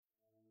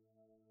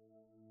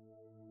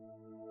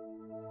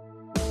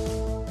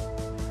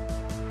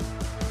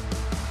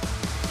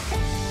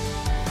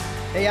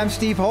Hey, I'm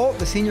Steve Holt,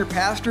 the senior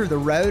pastor of The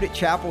Road at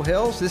Chapel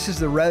Hills. This is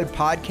The Road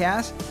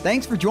Podcast.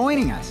 Thanks for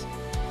joining us.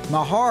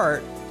 My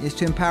heart is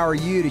to empower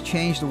you to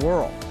change the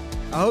world.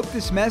 I hope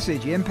this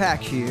message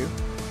impacts you.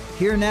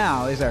 Here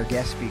now is our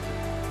guest speaker.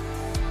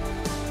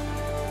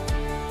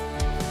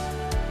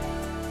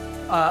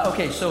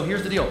 Okay, so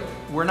here's the deal.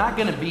 We're not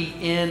going to be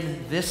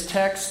in this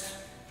text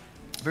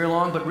very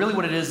long, but really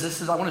what it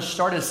is, I want to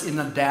start us in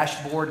the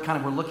dashboard. Kind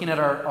of, we're looking at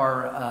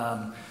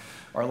our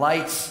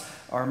lights,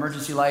 our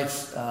emergency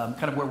lights,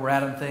 kind of where we're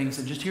at on things.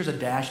 And just here's a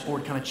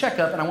dashboard kind of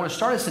checkup. And I want to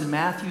start us in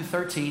Matthew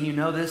 13. You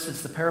know this.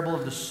 It's the parable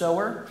of the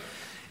sower.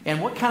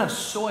 And what kind of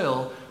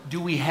soil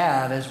do we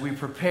have as we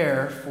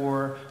prepare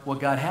for what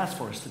God has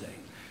for us today?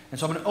 And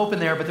so I'm going to open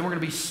there, but then we're going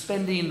to be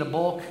spending the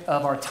bulk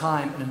of our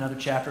time in another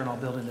chapter, and I'll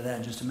build into that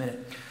in just a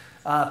minute.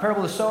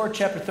 Parable of the sower,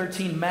 chapter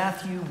 13,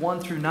 Matthew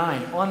 1 through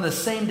 9. On the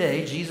same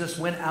day, Jesus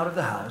went out of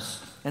the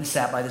house and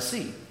sat by the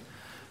sea.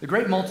 The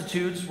great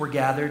multitudes were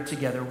gathered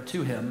together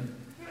to him,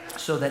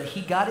 so that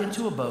he got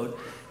into a boat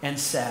and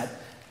sat,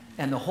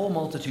 and the whole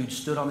multitude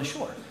stood on the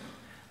shore.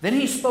 Then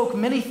he spoke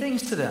many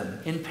things to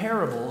them in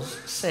parables,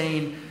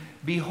 saying,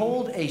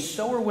 Behold, a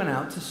sower went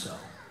out to sow.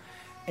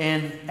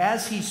 And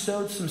as he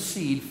sowed, some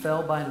seed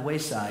fell by the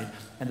wayside,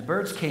 and the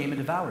birds came and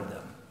devoured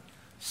them.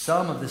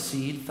 Some of the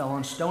seed fell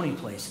on stony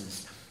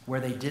places, where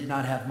they did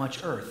not have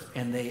much earth,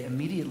 and they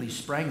immediately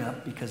sprang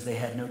up because they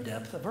had no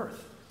depth of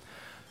earth.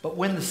 But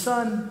when the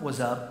sun was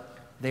up,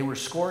 they were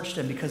scorched,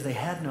 and because they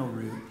had no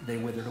root, they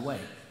withered away.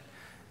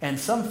 And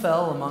some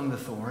fell among the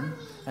thorn,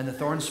 and the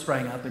thorn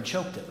sprang up and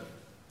choked them.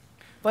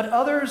 But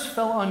others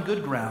fell on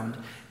good ground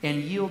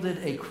and yielded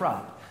a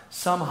crop,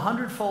 some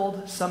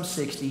 100-fold, some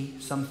 60,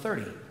 some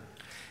 30.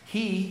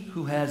 He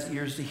who has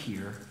ears to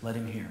hear, let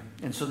him hear.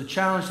 And so the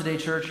challenge today,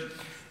 church,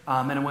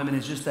 men and women,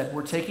 is just that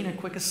we're taking a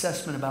quick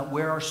assessment about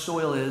where our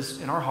soil is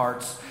in our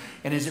hearts,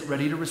 and is it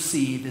ready to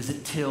receive? Is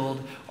it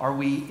tilled? Are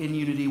we in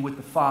unity with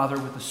the Father,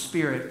 with the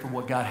Spirit, for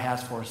what God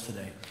has for us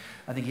today?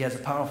 I think he has a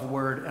powerful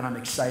word, and I'm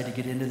excited to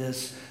get into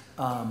this.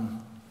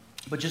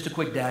 But just a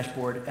quick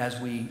dashboard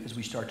as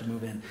we start to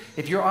move in.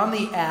 If you're on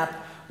the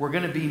app, we're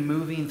going to be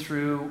moving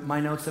through my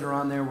notes that are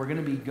on there. We're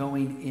going to be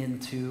going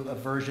into a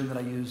version that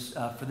I use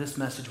for this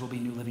message will be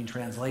New Living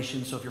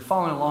Translation. So if you're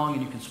following along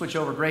and you can switch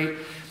over, great.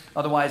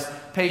 Otherwise,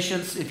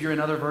 patience if you're in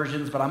other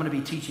versions, but I'm going to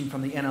be teaching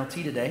from the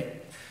NLT today.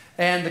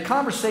 And the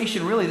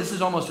conversation, really, this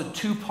is almost a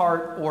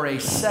two-part or a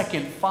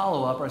second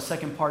follow-up or a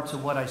second part to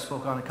what I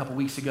spoke on a couple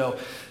weeks ago,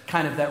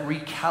 kind of that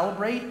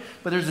recalibrate.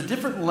 But there's a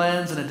different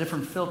lens and a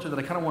different filter that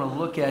I kind of want to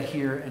look at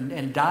here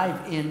and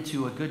dive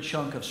into a good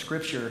chunk of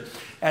Scripture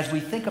as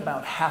we think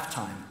about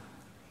halftime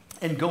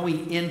and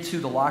going into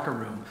the locker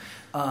room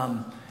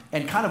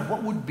and kind of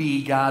what would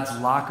be God's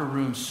locker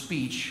room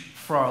speech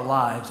for our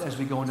lives as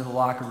we go into the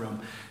locker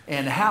room.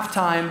 And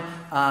halftime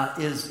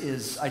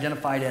is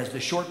identified as the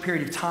short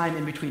period of time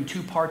in between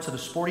two parts of a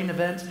sporting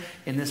event.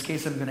 In this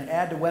case, I'm going to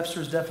add to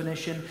Webster's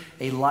definition,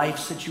 a life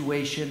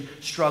situation,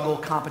 struggle,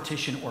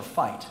 competition, or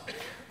fight.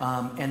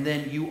 And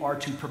then you are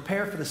to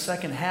prepare for the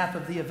second half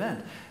of the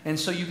event. And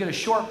so you get a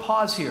short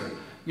pause here.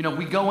 You know,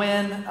 we go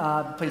in,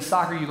 play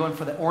soccer, you go in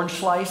for the orange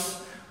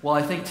slice. Well,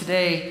 I think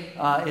today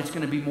it's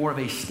going to be more of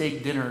a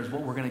steak dinner is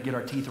what we're going to get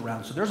our teeth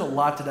around. So there's a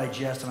lot to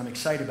digest, and I'm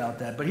excited about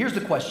that. But here's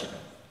the question.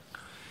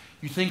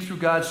 You think through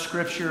God's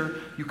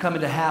Scripture, you come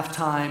into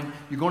halftime,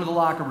 you go into the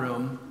locker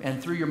room,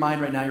 and through your mind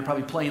right now, you're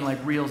probably playing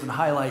like reels and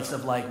highlights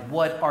of like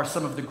what are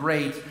some of the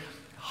great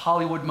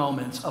Hollywood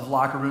moments of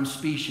locker room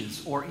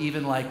speeches, or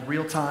even like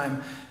real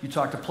time, you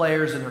talk to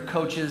players and their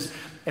coaches,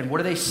 and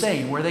what are they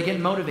saying? Where are they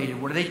getting motivated?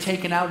 What are they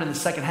taking out in the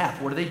second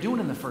half? What are they doing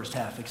in the first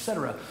half,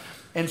 etc.?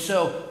 And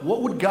so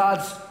what would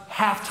God's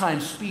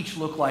halftime speech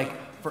look like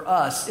for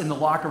us in the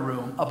locker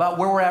room about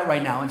where we're at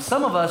right now? And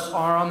some of us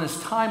are on this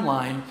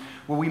timeline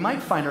where we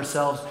might find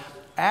ourselves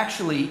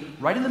actually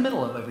right in the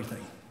middle of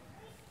everything.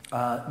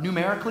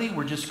 Numerically,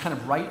 we're just kind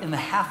of right in the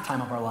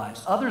halftime of our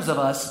lives. Others of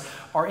us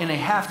are in a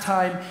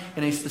halftime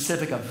in a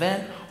specific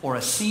event or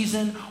a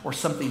season or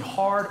something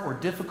hard or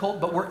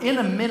difficult, but we're in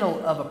the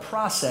middle of a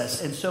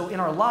process. And so in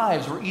our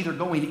lives, we're either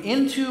going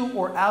into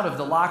or out of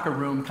the locker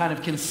room kind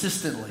of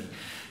consistently.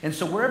 And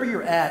so wherever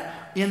you're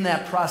at in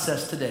that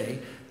process today,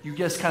 you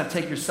just kind of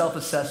take your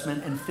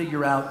self-assessment and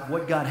figure out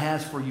what God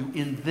has for you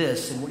in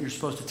this and what you're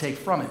supposed to take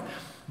from it.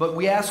 But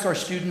we ask our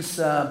students,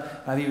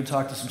 I've even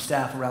talked to some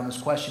staff around this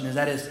question,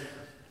 is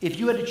if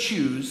you had to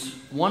choose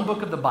one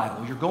book of the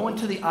Bible, you're going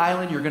to the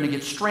island, you're going to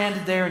get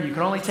stranded there, and you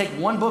can only take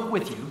one book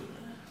with you,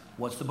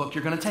 what's the book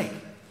you're going to take?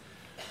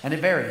 And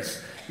it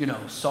varies. You know,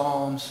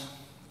 Psalms,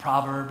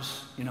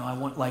 Proverbs, you know, I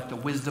want like the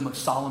wisdom of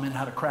Solomon,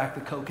 how to crack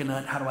the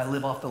coconut, how do I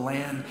live off the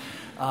land.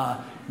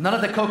 None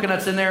of the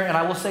coconuts in there, and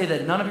I will say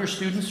that none of your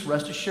students,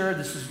 rest assured,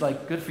 this is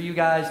like good for you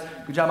guys,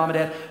 good job, Mom and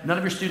Dad, none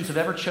of your students have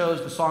ever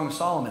chose the Song of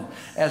Solomon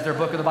as their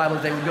book of the Bible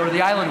that they would go to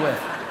the island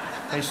with.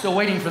 They're still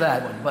waiting for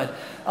that one. But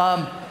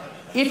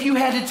if you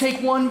had to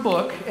take one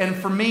book, and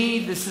for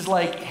me, this is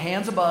like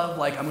hands above,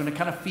 like I'm going to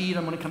kind of feed,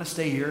 I'm going to kind of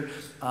stay here,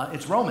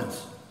 it's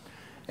Romans.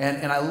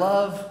 And I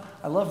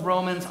love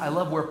Romans. I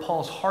love where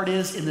Paul's heart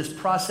is in this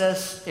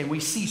process. And we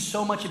see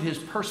so much of his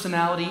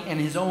personality and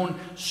his own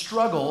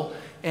struggle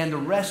and the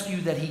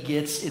rescue that he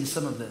gets in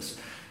some of this.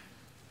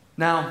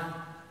 Now,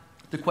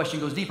 the question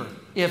goes deeper.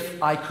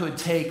 If I could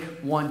take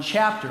one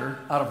chapter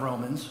out of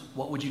Romans,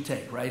 what would you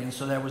take, right? And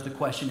so that was the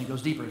question. It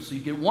goes deeper. So you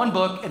get one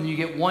book and you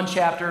get one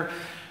chapter.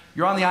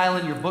 You're on the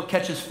island. Your book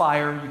catches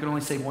fire. You can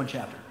only save one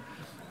chapter.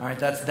 All right,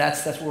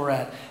 that's where we're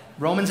at.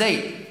 Romans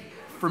 8,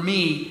 for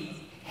me,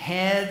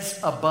 heads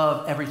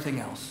above everything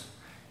else.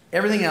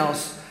 Everything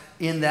else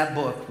in that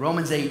book,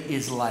 Romans 8,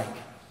 is like,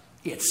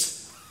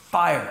 it's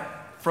fire.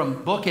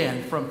 From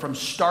bookend, from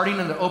starting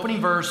in the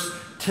opening verse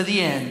to the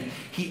end,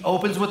 he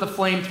opens with a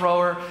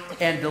flamethrower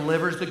and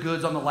delivers the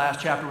goods on the last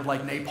chapter with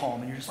like napalm.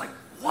 And you're just like,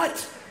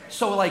 what?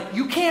 So like,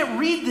 you can't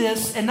read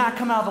this and not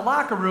come out of the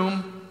locker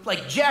room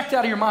like jacked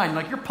out of your mind.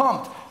 Like you're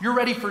pumped. You're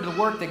ready for the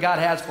work that God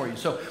has for you.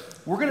 So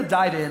we're going to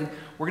dive in.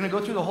 We're going to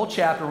go through the whole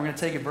chapter. We're going to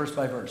take it verse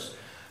by verse.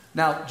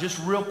 Now, just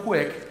real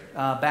quick,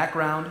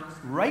 background.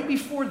 Right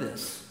before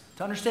this,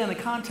 to understand the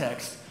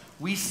context,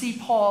 we see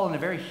Paul in a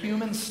very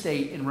human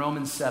state in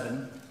Romans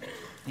 7.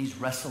 He's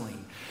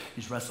wrestling.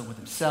 He's wrestling with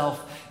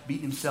himself,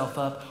 beating himself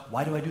up.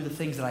 Why do I do the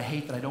things that I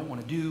hate that I don't want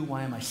to do?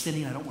 Why am I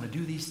sinning? I don't want to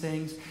do these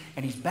things.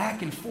 And he's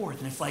back and forth.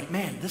 And it's like,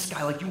 man, this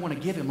guy, like you want to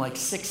give him like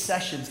 6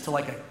 sessions to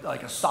like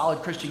a solid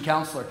Christian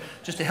counselor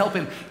just to help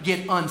him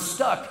get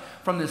unstuck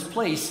from this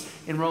place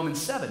in Romans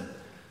 7.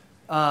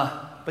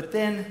 But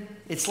then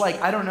it's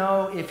like, I don't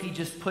know if he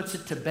just puts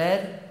it to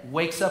bed,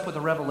 wakes up with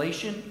a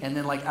revelation, and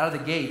then like out of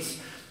the gates,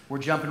 we're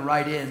jumping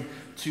right in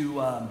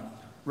to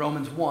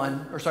Romans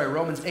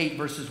 8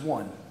 verses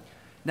 1.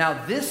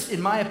 Now this,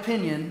 in my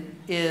opinion,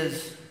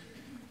 is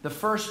the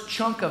first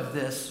chunk of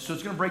this. So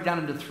it's going to break down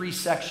into 3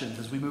 sections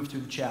as we move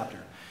through the chapter.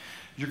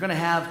 You're going to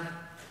have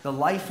the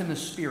life in the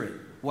spirit,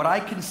 what I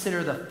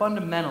consider the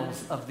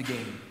fundamentals of the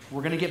game.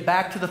 We're going to get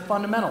back to the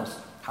fundamentals.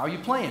 How are you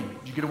playing?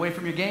 Did you get away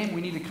from your game?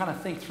 We need to kind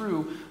of think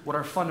through what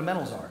our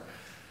fundamentals are.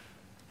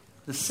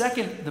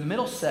 The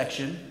middle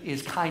section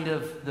is kind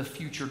of the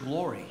future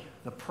glory,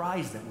 the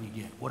prize that we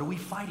get. What are we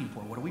fighting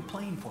for? What are we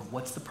playing for?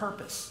 What's the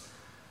purpose?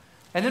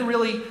 And then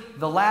really,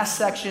 the last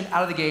section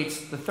out of the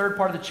gates, the third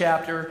part of the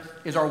chapter,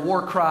 is our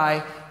war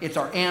cry. It's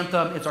our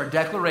anthem. It's our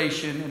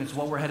declaration. And it's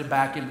what we're headed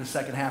back into the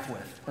second half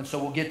with. And so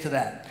we'll get to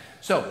that.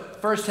 So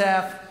first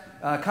half,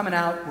 coming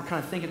out, we're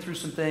kind of thinking through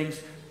some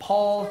things.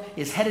 Paul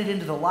is headed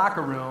into the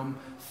locker room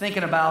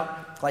thinking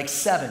about like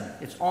 7.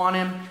 It's on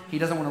him. He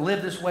doesn't want to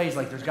live this way. He's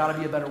like, there's got to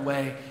be a better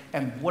way.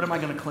 And what am I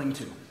going to cling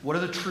to? What are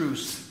the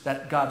truths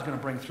that God's going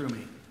to bring through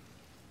me?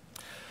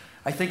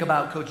 I think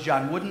about Coach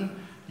John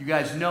Wooden. You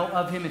guys know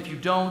of him. If you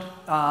don't,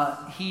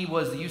 he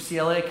was the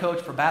UCLA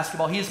coach for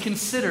basketball. He is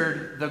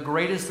considered the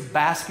greatest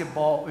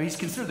he's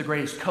considered the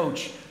greatest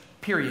coach,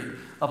 period,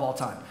 of all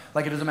time.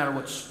 Like, it doesn't matter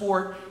what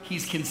sport,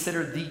 he's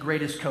considered the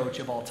greatest coach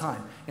of all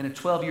time. In a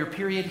 12-year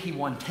period, he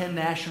won 10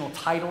 national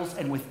titles,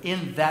 and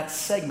within that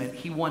segment,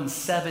 he won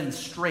 7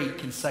 straight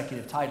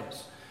consecutive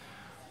titles.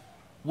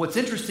 What's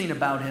interesting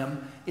about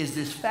him is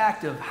this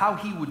fact of how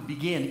he would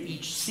begin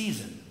each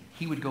season.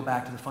 He would go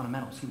back to the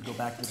fundamentals. He would go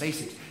back to the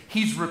basics.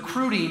 He's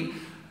recruiting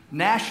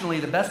nationally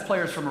the best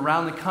players from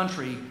around the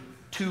country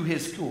to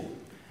his school.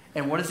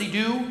 And what does he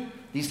do?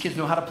 These kids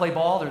know how to play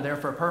ball. They're there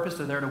for a purpose.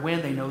 They're there to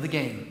win. They know the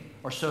game,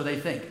 or so they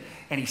think.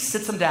 And he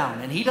sits them down.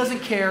 And he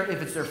doesn't care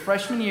if it's their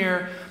freshman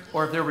year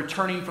or if they're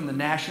returning from the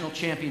national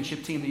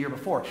championship team the year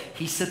before.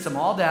 He sits them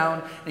all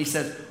down and he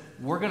says,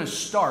 we're going to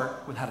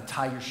start with how to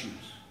tie your shoes.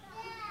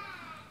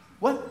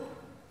 What?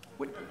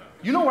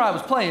 You know where I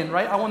was playing,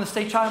 right? I won the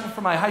state title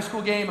for my high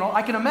school game. And all.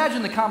 I can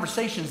imagine the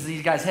conversations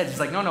these guys had. He's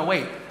like, no,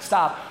 wait,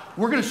 stop.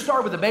 We're going to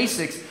start with the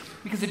basics,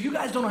 because if you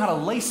guys don't know how to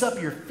lace up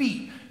your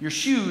feet, your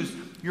shoes,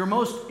 your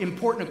most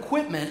important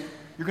equipment,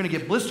 you're going to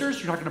get blisters,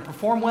 you're not going to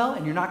perform well,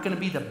 and you're not going to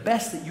be the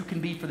best that you can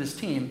be for this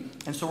team.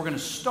 And so we're going to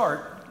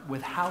start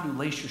with how to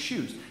lace your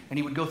shoes. And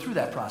he would go through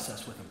that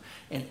process with them.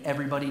 And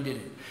everybody did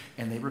it.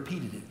 And they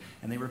repeated it.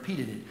 And they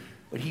repeated it.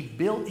 But he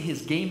built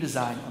his game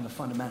design on the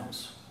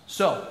fundamentals.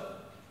 So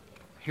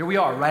here we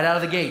are, right out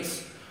of the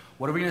gates.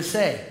 What are we going to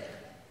say?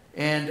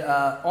 And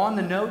on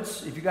the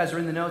notes, if you guys are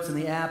in the notes in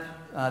the app,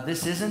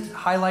 this isn't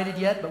highlighted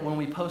yet, but when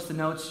we post the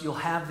notes, you'll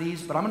have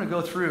these. But I'm going to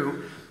go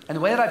through. And the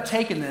way that I've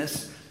taken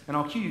this, and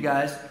I'll cue you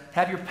guys,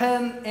 have your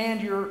pen and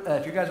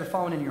if you guys are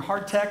following in your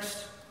hard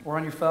text or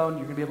on your phone,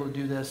 you're going to be able to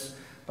do this.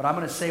 But I'm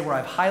going to say where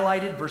I've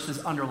highlighted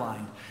versus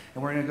underlined.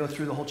 And we're going to go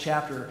through the whole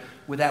chapter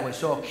with that way.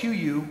 So I'll cue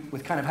you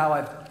with kind of how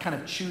I've kind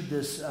of chewed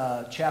this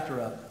chapter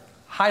up.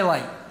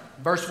 Highlight,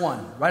 verse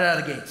 1, right out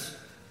of the gates.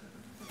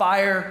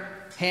 Fire,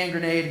 hand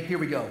grenade, here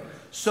we go.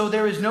 So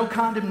there is no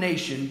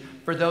condemnation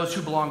for those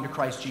who belong to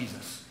Christ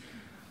Jesus.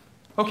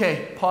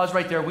 Okay, pause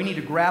right there. We need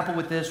to grapple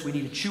with this. We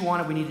need to chew on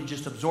it. We need to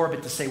just absorb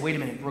it to say, wait a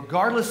minute,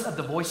 regardless of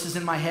the voices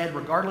in my head,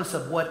 regardless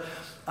of what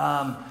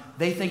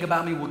they think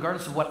about me,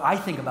 regardless of what I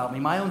think about me,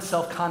 my own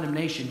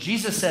self-condemnation,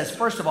 Jesus says,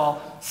 first of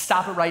all,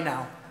 stop it right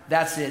now.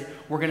 That's it.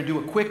 We're going to do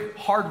a quick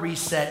hard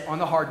reset on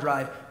the hard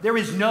drive. There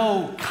is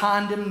no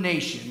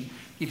condemnation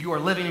if you are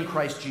living in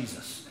Christ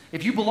Jesus.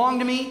 If you belong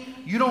to me,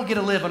 you don't get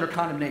to live under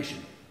condemnation.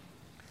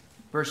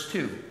 Verse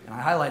 2, and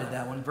I highlighted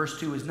that one. Verse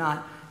 2 is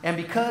not, and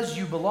because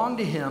you belong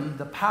to him,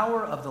 the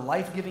power of the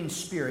life-giving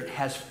Spirit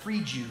has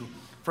freed you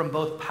from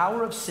both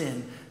power of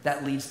sin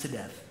that leads to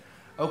death.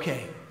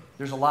 Okay,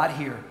 there's a lot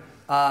here.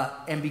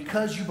 And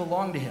because you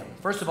belong to him.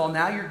 First of all,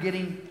 now you're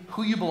getting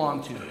who you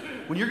belong to.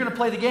 When you're going to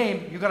play the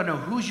game, you've got to know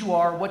whose you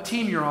are, what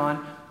team you're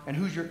on, and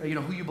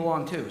who you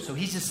belong to. So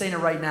he's just saying it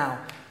right now.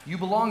 You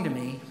belong to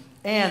me,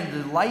 and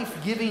the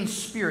life-giving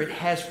Spirit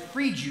has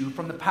freed you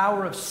from the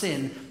power of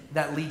sin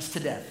that leads to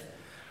death.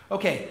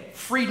 Okay,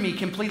 freed me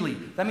completely.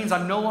 That means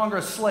I'm no longer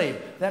a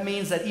slave. That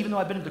means that even though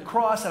I've been at the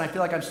cross and I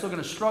feel like I'm still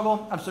going to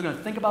struggle, I'm still going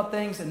to think about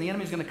things, and the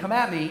enemy's going to come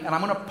at me, and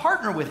I'm going to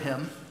partner with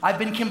him. I've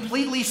been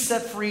completely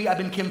set free. I've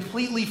been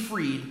completely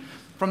freed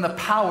from the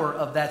power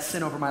of that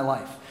sin over my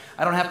life.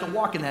 I don't have to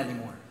walk in that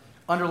anymore.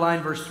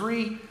 Underline verse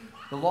 3,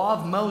 the law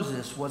of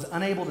Moses was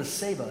unable to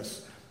save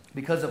us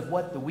because of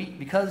the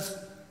weakness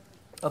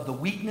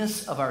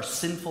of our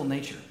sinful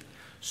nature.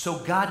 So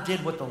God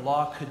did what the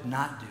law could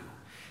not do.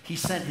 He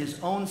sent his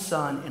own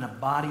son in a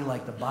body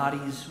like the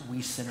bodies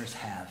we sinners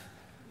have.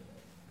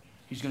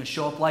 He's going to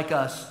show up like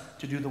us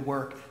to do the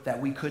work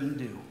that we couldn't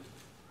do.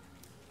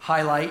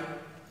 Highlight,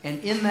 and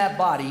in that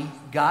body,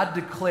 God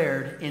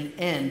declared an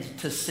end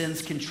to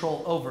sin's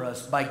control over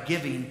us by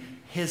giving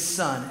his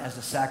son as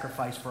a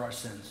sacrifice for our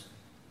sins.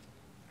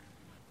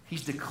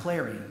 He's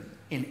declaring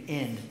an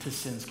end to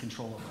sin's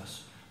control of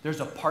us. There's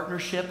a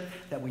partnership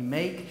that we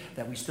make,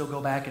 that we still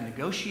go back and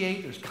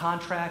negotiate. There's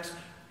contracts.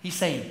 He's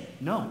saying,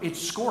 no,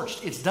 it's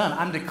scorched. It's done.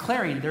 I'm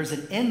declaring there's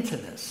an end to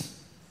this.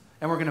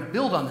 And we're going to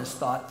build on this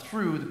thought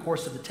through the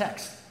course of the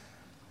text.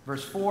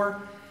 Verse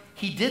 4,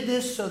 he did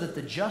this so that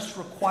the just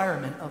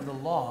requirement of the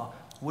law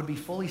would be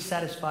fully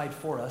satisfied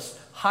for us.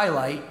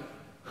 Highlight,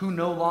 who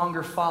no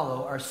longer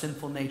follow our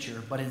sinful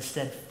nature, but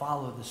instead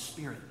follow the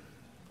Spirit.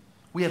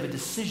 We have a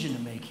decision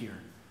to make here.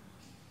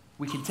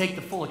 We can take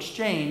the full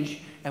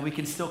exchange, and we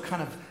can still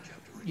kind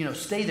of,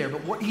 stay there.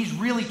 But what he's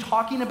really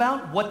talking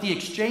about, what the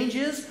exchange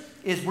is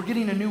we're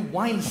getting a new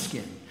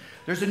wineskin.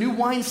 There's a new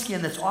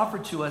wineskin that's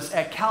offered to us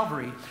at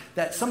Calvary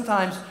that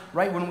sometimes,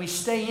 right, when we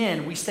stay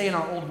in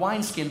our old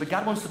wineskin, but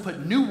God wants to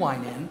put new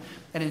wine in.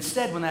 And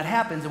instead, when that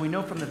happens, and we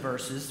know from the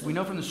verses, we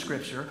know from the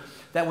scripture,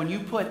 that when you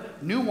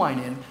put new wine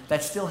in,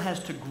 that still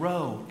has to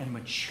grow and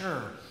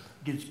mature.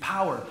 Gives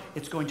power,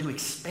 it's going to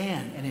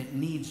expand, and it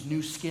needs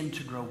new skin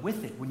to grow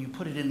with it. When you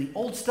put it in the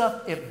old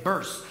stuff, it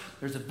bursts.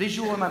 There's a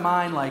visual in my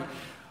mind like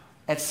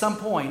at some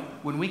point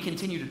when we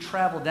continue to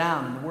travel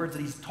down in the words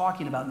that he's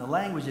talking about and the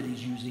language that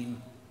he's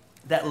using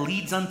that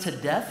leads unto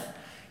death,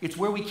 it's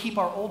where we keep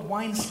our old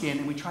wineskin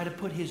and we try to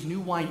put his new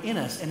wine in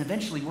us, and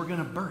eventually we're going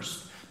to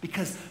burst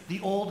because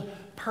the old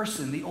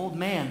person, the old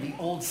man, the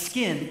old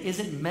skin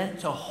isn't meant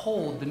to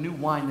hold the new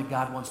wine that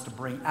God wants to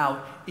bring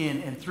out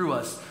in and through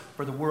us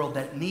for the world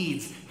that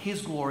needs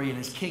his glory and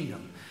his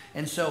kingdom.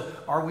 And so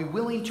are we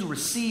willing to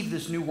receive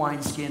this new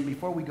wineskin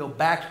before we go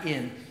back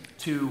in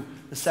to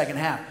the second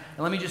half? And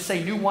let me just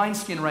say new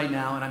wineskin right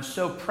now, and I'm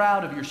so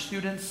proud of your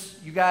students.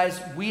 You guys,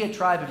 we at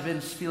Tribe have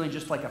been feeling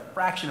just like a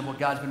fraction of what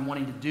God's been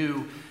wanting to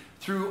do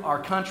through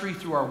our country,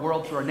 through our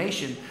world, through our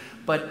nation.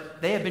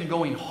 But they have been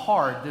going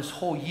hard this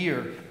whole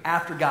year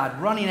after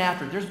God, running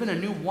after. There's been a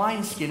new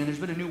wineskin, and there's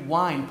been a new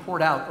wine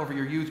poured out over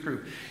your youth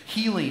group.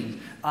 Healing,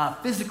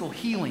 physical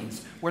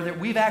healings, where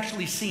we've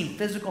actually seen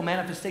physical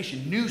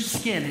manifestation. New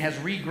skin has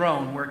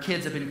regrown where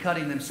kids have been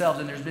cutting themselves,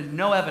 and there's been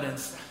no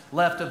evidence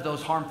left of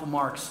those harmful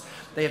marks.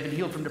 They have been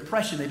healed from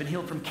depression. They've been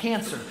healed from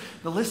cancer.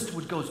 The list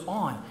goes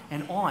on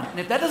and on. And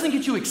if that doesn't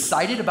get you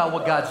excited about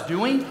what God's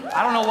doing,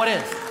 I don't know what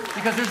is.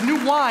 Because there's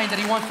new wine that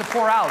he wants to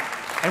pour out.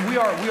 And we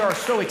are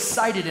so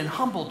excited and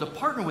humbled to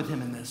partner with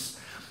him in this.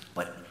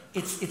 But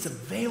it's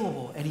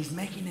available, and he's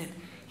making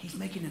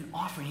an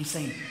offering. He's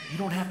saying, you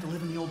don't have to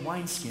live in the old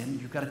wineskin.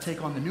 You've got to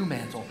take on the new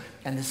mantle.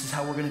 And this is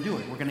how we're going to do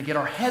it. We're going to get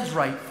our heads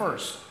right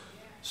first.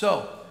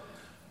 So,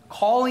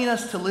 calling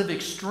us to live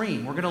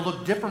extreme. We're going to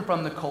look different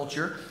from the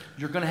culture.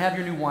 You're going to have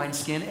your new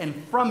wineskin,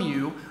 and from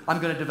you, I'm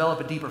going to develop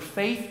a deeper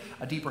faith,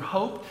 a deeper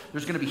hope.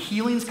 There's going to be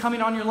healings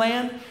coming on your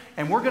land,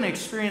 and we're going to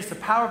experience the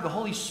power of the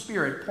Holy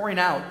Spirit pouring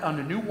out on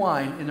the new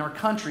wine in our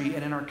country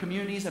and in our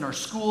communities, in our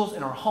schools,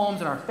 in our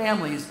homes, in our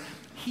families,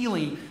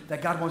 healing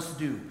that God wants to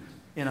do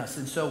in us.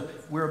 And so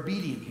we're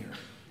obedient here.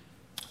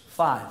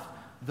 5,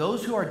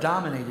 those who are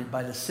dominated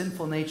by the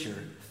sinful nature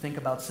think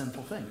about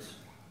sinful things.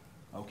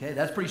 Okay,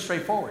 that's pretty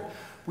straightforward.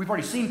 We've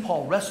already seen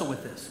Paul wrestle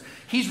with this.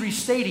 He's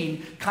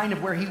restating kind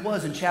of where he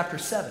was in chapter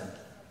 7.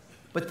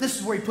 But this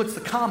is where he puts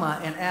the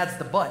comma and adds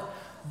the but.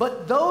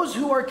 But those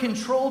who are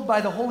controlled by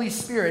the Holy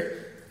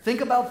Spirit think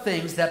about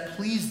things that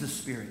please the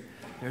Spirit.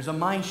 There's a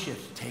mind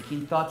shift,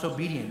 taking thoughts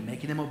obedient,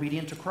 making them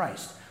obedient to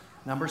Christ.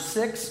 Number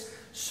 6,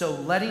 so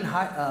letting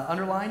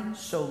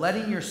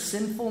your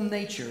sinful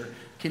nature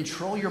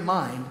control your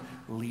mind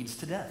leads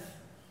to death.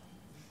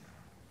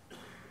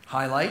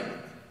 Highlight,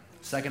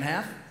 second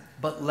half.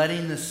 But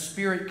letting the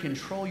Spirit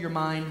control your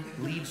mind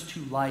leads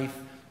to life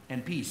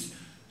and peace.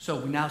 So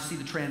we now see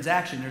the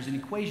transaction. There's an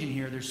equation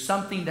here. There's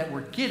something that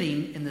we're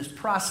getting in this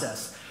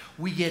process.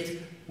 We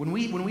get, when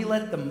we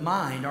let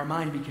our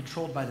mind be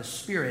controlled by the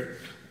Spirit,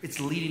 it's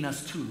leading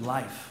us to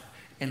life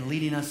and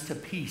leading us to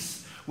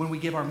peace. When we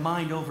give our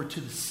mind over to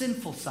the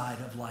sinful side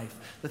of life,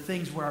 the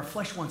things where our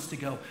flesh wants to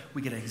go,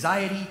 we get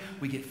anxiety,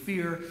 we get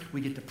fear, we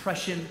get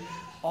depression,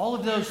 all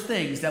of those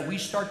things that we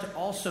start to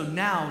also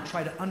now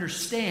try to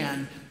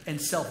understand and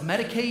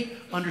self-medicate,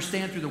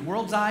 understand through the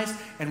world's eyes,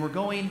 and we're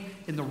going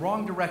in the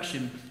wrong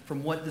direction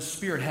from what the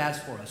Spirit has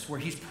for us, where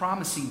He's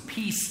promising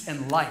peace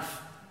and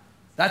life.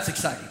 That's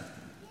exciting.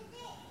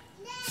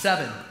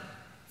 7,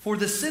 for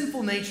the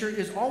sinful nature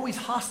is always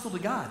hostile to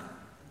God.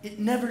 It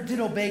never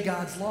did obey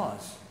God's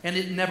laws, and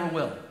it never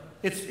will.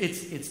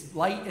 It's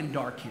light and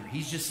dark here.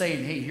 He's just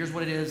saying, hey, here's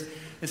what it is.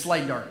 It's light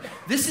and dark.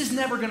 This is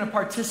never going to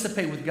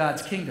participate with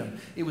God's kingdom.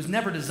 It was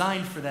never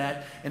designed for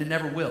that, and it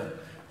never will.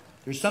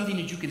 There's something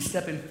that you can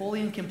step in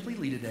fully and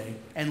completely today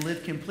and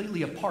live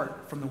completely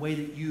apart from the way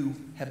that you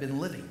have been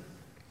living.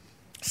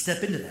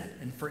 Step into that.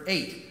 And for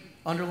 8,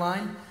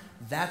 underline,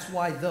 that's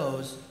why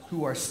those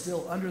who are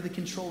still under the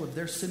control of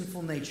their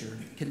sinful nature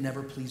can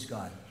never please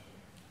God.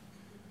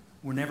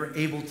 We're never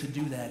able to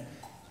do that.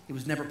 It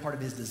was never part of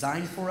His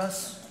design for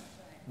us.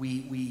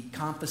 We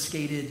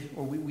confiscated,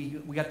 or we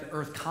got the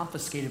earth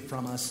confiscated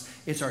from us.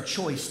 It's our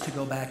choice to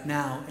go back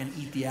now and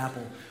eat the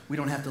apple. We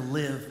don't have to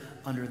live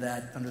under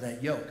that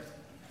yoke.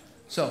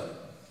 So,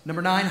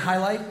 number 9,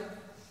 highlight.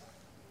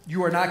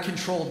 You are not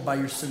controlled by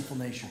your sinful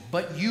nature.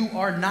 But you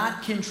are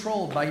not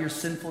controlled by your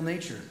sinful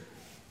nature.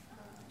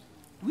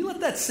 Do we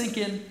let that sink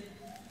in?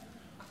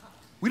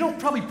 We don't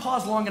probably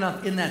pause long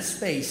enough in that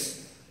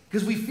space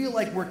because we feel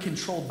like we're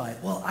controlled by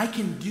it. Well, I'm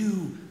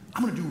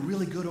going to do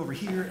really good over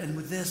here and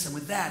with this and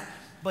with that.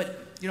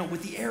 But,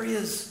 with the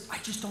areas, I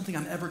just don't think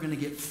I'm ever going to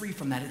get free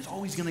from that. It's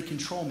always going to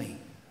control me.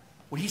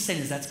 What he's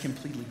saying is that's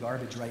completely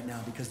garbage right now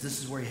because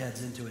this is where he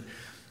heads into it.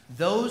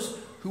 Those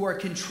who are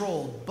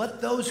controlled,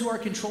 but those who are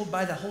controlled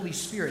by the Holy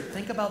Spirit,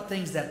 think about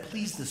things that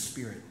please the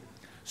Spirit.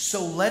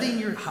 So letting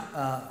your,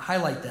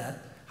 highlight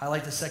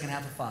the second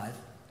half of 5,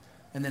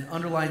 and then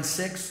underline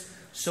 6,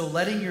 so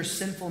letting your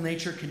sinful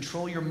nature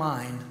control your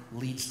mind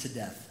leads to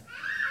death.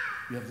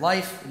 You have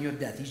life and you have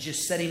death. He's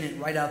just setting it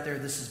right out there.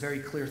 This is very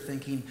clear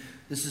thinking.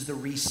 This is the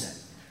reset.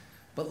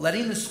 But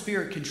letting the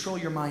Spirit control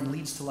your mind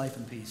leads to life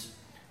and peace.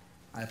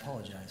 I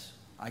apologize.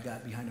 I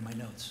got behind in my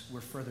notes. We're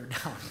further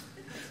down.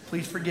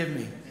 Please forgive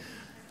me.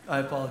 I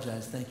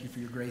apologize. Thank you for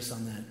your grace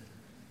on that.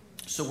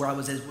 So where I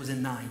was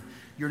in 9.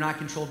 You're not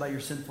controlled by your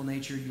sinful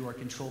nature. You are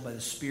controlled by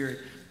the Spirit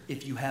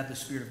if you have the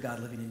Spirit of God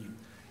living in you.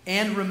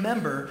 And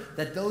remember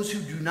that those who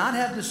do not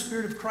have the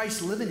Spirit of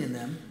Christ living in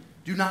them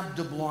do not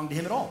belong to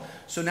Him at all.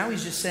 So now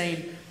he's just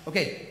saying,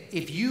 okay,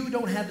 if you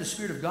don't have the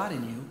Spirit of God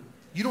in you,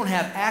 you don't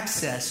have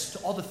access to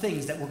all the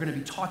things that we're going to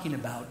be talking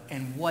about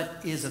and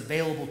what is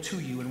available to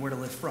you and where to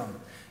live from.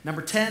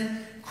 Number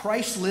 10,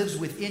 Christ lives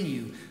within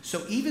you.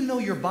 So even though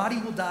your body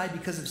will die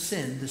because of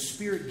sin, the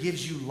Spirit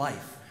gives you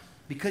life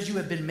because you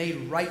have been made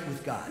right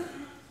with God.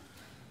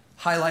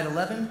 Highlight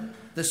 11,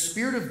 the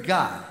Spirit of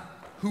God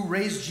who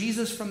raised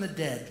Jesus from the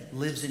dead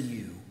lives in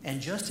you.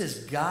 And just as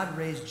God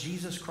raised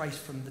Jesus Christ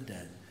from the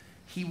dead,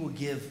 He will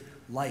give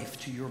life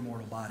to your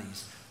mortal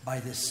bodies by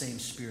this same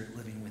Spirit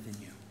living within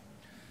you.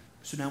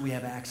 So now we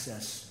have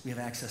access. We have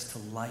access to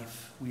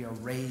life. We are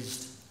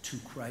raised to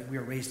Christ. We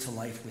are raised to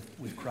life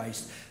with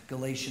Christ.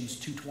 Galatians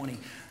 2:20,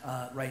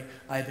 right?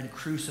 I have been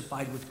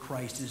crucified with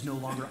Christ. It is no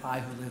longer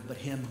I who live, but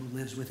Him who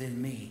lives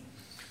within me.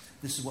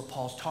 This is what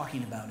Paul's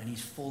talking about, and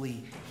he's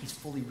fully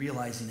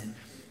realizing it.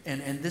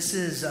 And this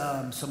is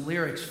some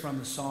lyrics from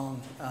the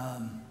song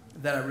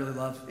that I really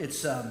love.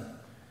 It's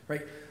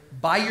right.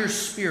 By your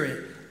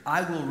Spirit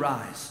I will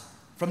rise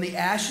from the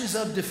ashes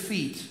of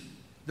defeat.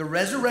 The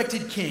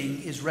resurrected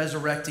King is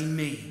resurrecting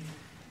me.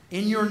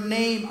 In your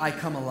name I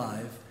come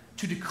alive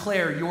to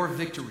declare your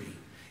victory.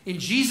 In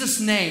Jesus'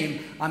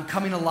 name I'm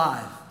coming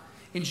alive.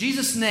 In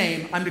Jesus'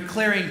 name I'm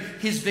declaring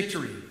His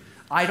victory.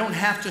 I don't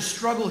have to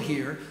struggle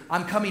here.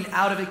 I'm coming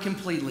out of it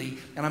completely,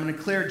 and I'm going to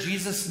declare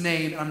Jesus'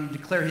 name, and I'm going to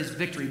declare His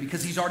victory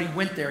because He's already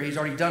went there. He's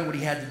already done what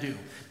He had to do,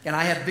 and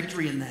I have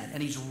victory in that,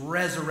 and He's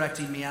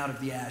resurrecting me out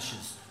of the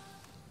ashes.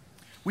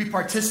 We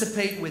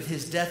participate with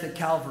His death at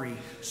Calvary,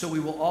 so we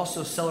will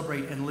also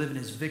celebrate and live in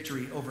His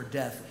victory over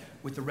death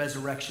with the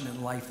resurrection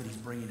and life that He's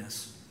bringing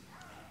us.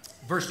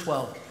 Verse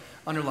 12,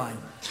 underline,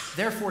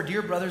 therefore,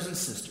 dear brothers and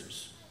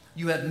sisters,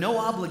 you have no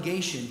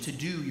obligation to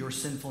do your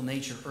sinful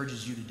nature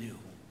urges you to do.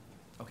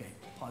 Okay,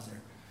 pause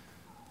there.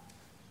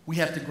 We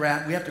have to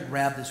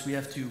grab this. We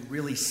have to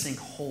really sink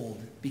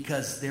hold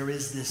because there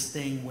is this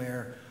thing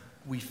where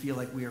we feel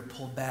like we are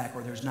pulled back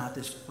or there's not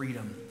this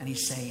freedom. And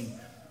he's saying,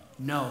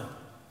 no.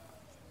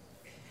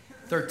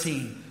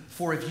 13,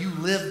 for if you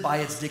live by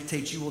its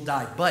dictates, you will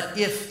die. But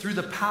if through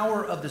the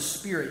power of the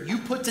Spirit you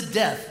put to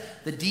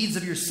death the deeds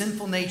of your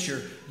sinful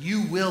nature,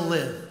 you will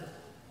live.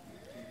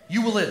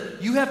 You will live.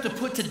 You have to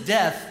put to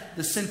death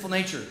the sinful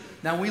nature.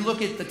 Now, we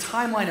look at the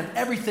timeline of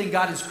everything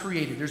God has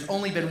created. There's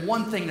only been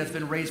one thing that's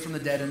been raised from the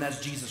dead, and that's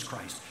Jesus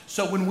Christ.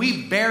 So when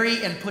we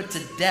bury and put to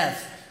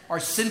death our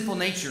sinful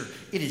nature,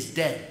 it is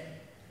dead.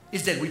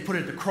 It's dead. We put it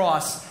at the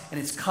cross, and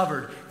it's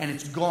covered, and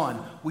it's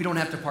gone. We don't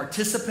have to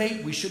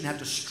participate. We shouldn't have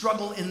to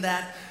struggle in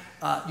that,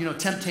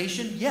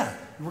 temptation. Yeah,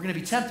 we're going to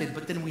be tempted,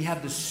 but then we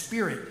have the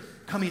Spirit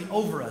coming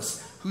over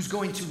us who's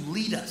going to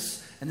lead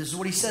us. And this is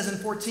what he says in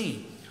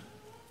 14.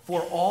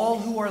 For all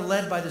who are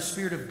led by the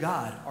Spirit of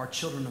God are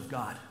children of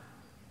God.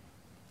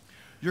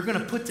 You're going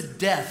to put to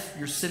death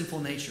your sinful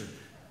nature.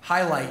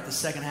 Highlight the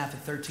second half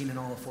of 13 and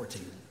all of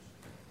 14.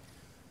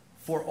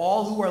 For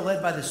all who are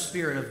led by the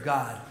Spirit of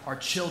God are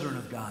children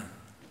of God.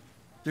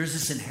 There's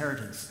this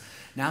inheritance.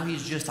 Now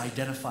he's just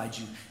identified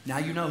you. Now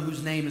you know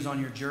whose name is on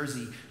your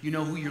jersey. You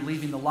know who you're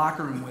leaving the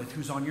locker room with,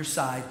 who's on your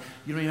side.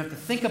 You don't even have to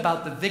think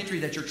about the victory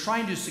that you're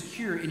trying to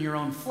secure in your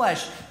own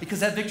flesh because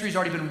that victory's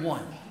already been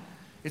won.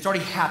 It's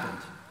already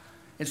happened.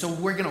 And so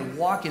we're going to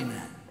walk in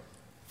that.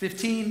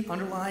 15,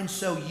 underline,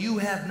 so you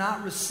have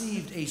not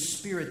received a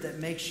spirit that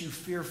makes you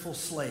fearful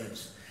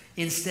slaves.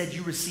 Instead,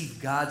 you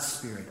received God's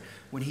Spirit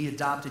when he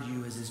adopted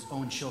you as his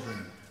own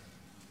children.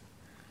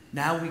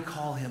 Now we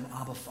call him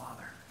Abba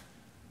Father.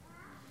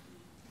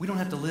 We don't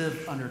have to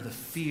live under the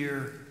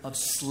fear of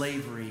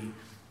slavery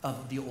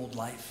of the old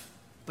life.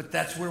 But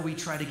that's where we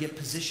try to get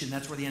position.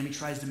 That's where the enemy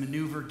tries to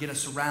maneuver, get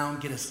us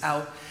around, get us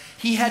out.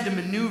 He had to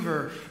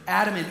maneuver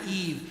Adam and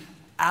Eve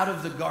out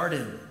of the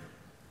garden.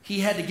 He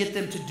had to get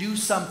them to do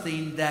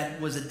something that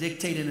was a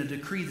dictate and a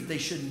decree that they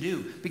shouldn't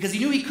do because he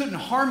knew he couldn't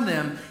harm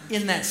them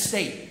in that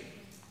state.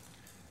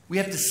 We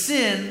have to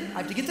sin. I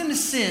have to get them to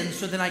sin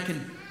so then I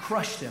can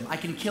crush them. I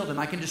can kill them.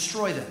 I can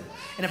destroy them.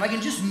 And if I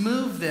can just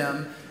move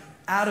them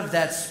out of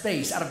that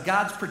space, out of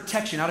God's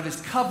protection, out of his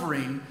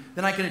covering,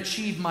 then I can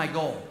achieve my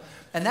goal.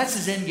 And that's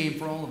his end game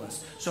for all of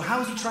us. So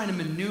how is he trying to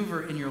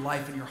maneuver in your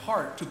life and your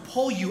heart to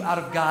pull you out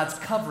of God's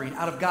covering,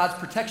 out of God's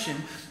protection,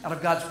 out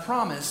of God's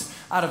promise,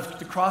 out of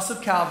the cross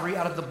of Calvary,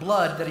 out of the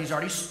blood that he's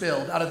already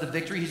spilled, out of the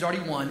victory he's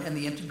already won, and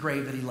the empty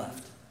grave that he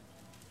left?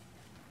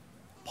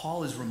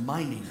 Paul is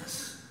reminding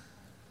us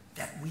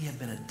that we have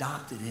been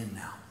adopted in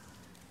now.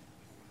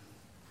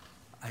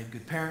 I had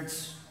good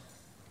parents.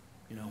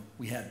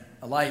 We had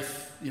a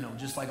life,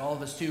 just like all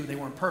of us too. They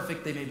weren't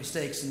perfect. They made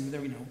mistakes, and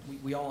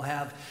we all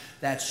have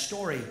that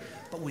story.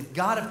 But with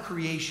God of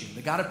creation,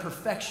 the God of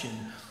perfection,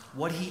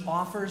 what he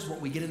offers, what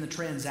we get in the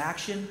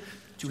transaction,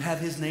 to have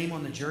his name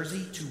on the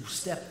jersey, to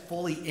step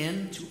fully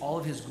into all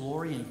of his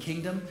glory and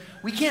kingdom,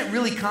 we can't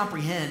really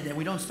comprehend, and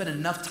we don't spend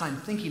enough time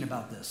thinking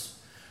about this.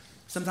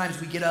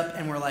 Sometimes we get up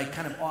and we're like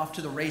kind of off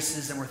to the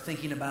races, and we're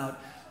thinking about,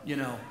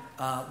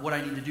 what I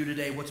need to do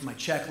today, what's my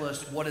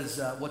checklist,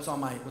 what's on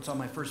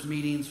my first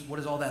meetings, what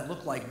does all that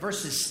look like,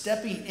 versus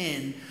stepping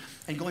in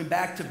and going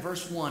back to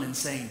verse 1 and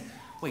saying,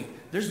 wait,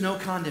 there's no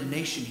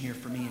condemnation here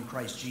for me in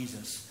Christ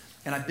Jesus.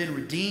 And I've been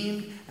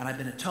redeemed, and I've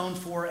been atoned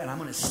for, and I'm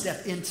going to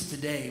step into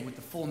today with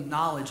the full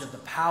knowledge of the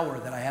power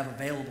that I have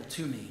available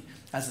to me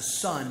as a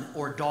son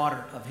or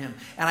daughter of him.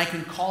 And I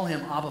can call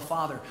him Abba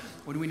Father.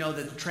 When we know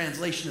that the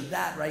translation of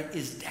that, right,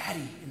 is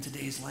daddy in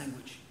today's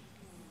language.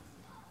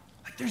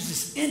 There's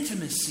this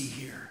intimacy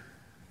here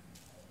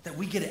that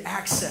we get to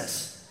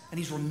access. And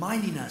he's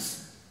reminding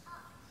us,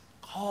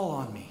 call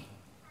on me.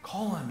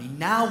 Call on me.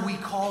 Now we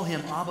call him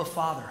Abba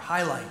Father.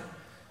 Highlight.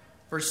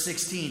 Verse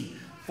 16.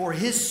 For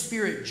his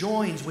Spirit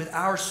joins with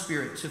our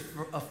spirit to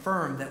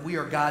affirm that we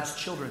are God's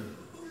children.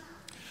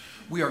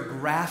 We are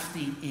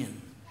grafting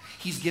in.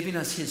 He's giving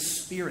us his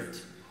Spirit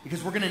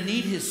because we're going to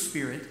need his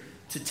Spirit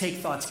to take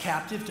thoughts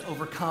captive, to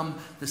overcome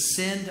the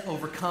sin, to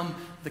overcome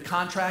the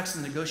contracts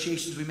and the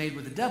negotiations we made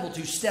with the devil,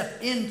 to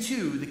step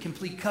into the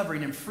complete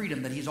covering and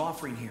freedom that he's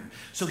offering here.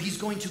 So he's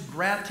going to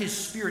graft his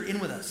Spirit in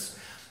with us.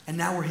 And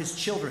now we're his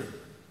children.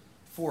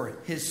 For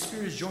his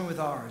Spirit is joined with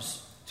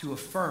ours to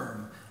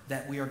affirm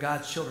that we are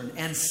God's children.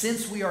 And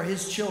since we are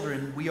his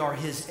children, we are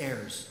his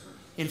heirs.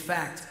 In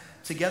fact,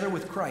 together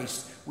with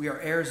Christ, we are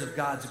heirs of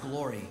God's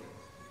glory.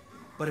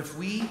 But if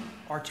we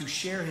are to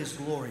share his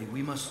glory,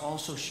 we must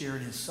also share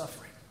in his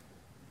suffering.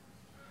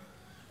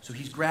 So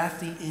he's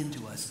grafting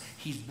into us.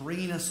 He's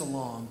bringing us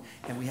along,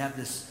 and we have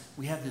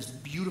this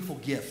beautiful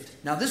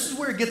gift. Now, this is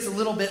where it gets a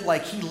little bit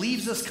like he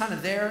leaves us kind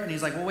of there, and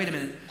he's like, well, wait a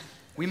minute.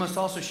 We must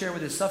also share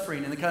with his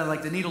suffering, and kind of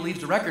like the needle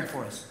leaves the record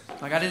for us.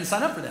 Like, I didn't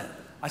sign up for that.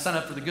 I signed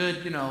up for the good,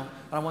 I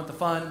don't want the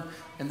fun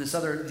and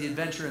the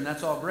adventure, and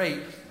that's all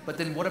great. But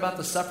then what about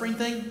the suffering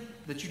thing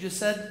that you just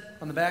said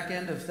on the back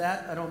end of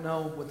that? I don't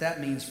know what that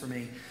means for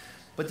me.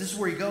 But this is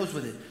where he goes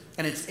with it.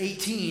 And it's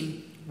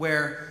 18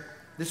 where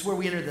this is where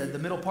we enter the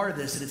middle part of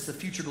this, and it's the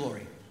future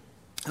glory.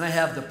 And I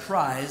have the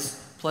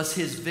prize plus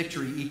his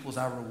victory equals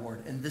our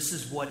reward. And this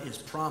is what is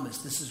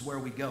promised. This is where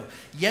we go.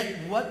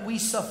 Yet what we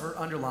suffer,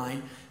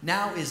 underline,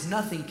 now is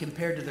nothing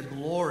compared to the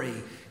glory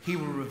he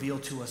will reveal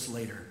to us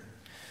later.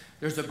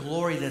 There's a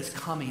glory that's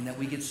coming that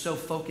we get so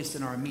focused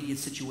in our immediate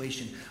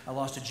situation. I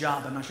lost a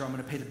job. I'm not sure I'm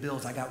going to pay the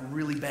bills. I got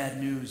really bad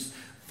news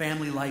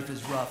Family life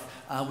is rough.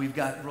 We've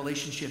got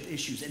relationship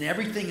issues. And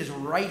everything is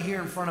right here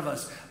in front of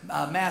us.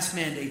 Mask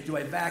mandate. Do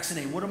I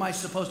vaccinate? What am I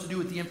supposed to do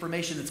with the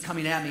information that's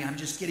coming at me? I'm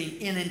just getting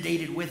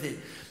inundated with it.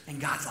 And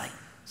God's like,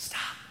 stop.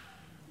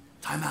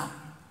 Time out.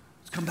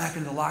 Let's come back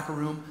into the locker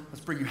room. Let's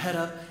bring your head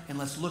up and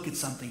let's look at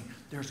something.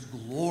 There's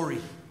glory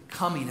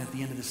coming at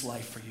the end of this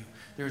life for you.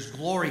 There's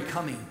glory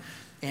coming.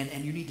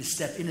 And you need to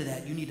step into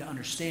that. You need to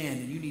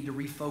understand and you need to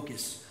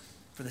refocus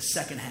for the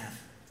second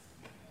half.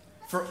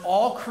 For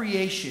all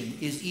creation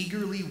is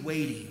eagerly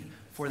waiting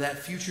for that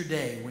future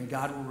day when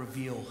God will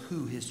reveal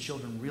who his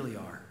children really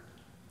are.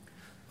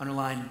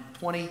 Underline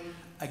 20,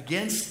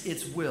 against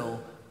its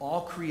will,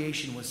 all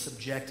creation was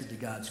subjected to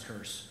God's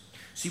curse.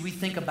 See, we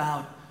think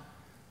about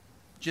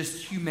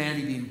just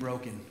humanity being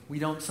broken. We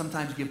don't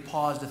sometimes give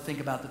pause to think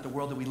about that the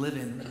world that we live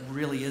in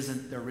really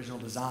isn't the original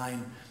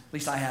design. At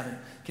least I haven't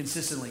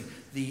consistently.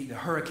 The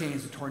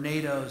hurricanes, the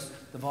tornadoes,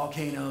 the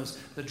volcanoes,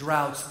 the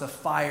droughts, the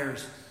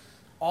fires,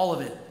 all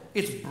of it,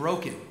 it's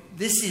broken.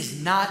 This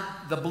is not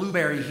the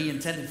blueberry he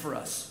intended for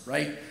us,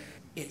 right?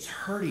 It's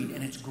hurting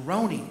and it's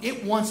groaning.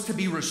 It wants to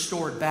be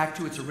restored back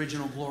to its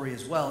original glory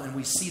as well, and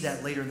we see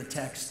that later in the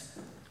text.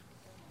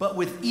 But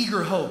with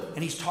eager hope,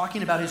 and he's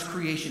talking about his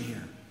creation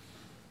here.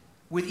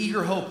 With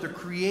eager hope, the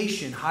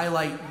creation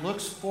highlight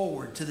looks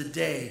forward to the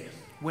day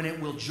when it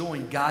will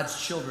join God's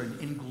children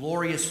in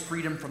glorious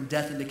freedom from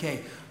death and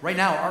decay. Right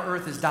now, our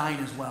earth is dying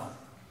as well.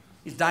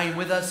 It's dying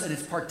with us and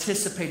it's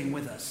participating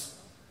with us.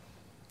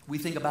 We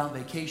think about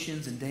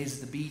vacations and days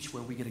at the beach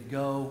where we get to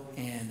go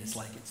and it's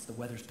like the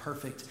weather's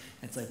perfect.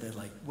 And it's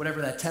like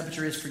whatever that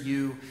temperature is for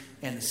you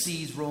and the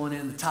sea's rolling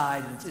in, the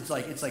tide, and it's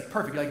like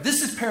perfect. You're like,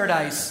 this is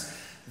paradise.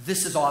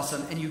 This is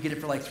awesome. And you get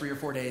it for like 3 or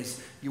 4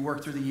 days. You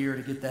work through the year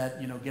to get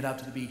that, get out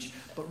to the beach.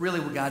 But really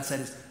what God said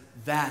is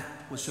that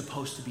was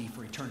supposed to be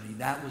for eternity.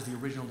 That was the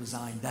original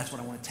design. That's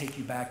what I want to take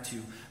you back to.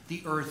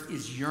 The earth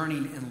is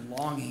yearning and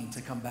longing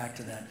to come back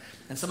to that.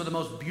 And some of the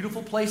most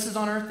beautiful places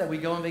on earth that we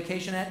go on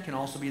vacation at can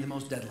also be the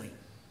most deadly.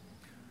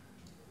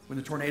 When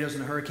the tornadoes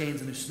and the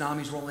hurricanes and the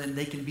tsunamis roll in,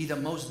 they can be the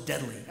most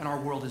deadly. And our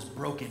world is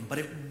broken. But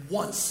it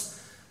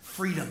wants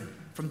freedom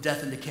from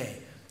death and decay.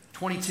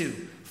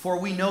 22, for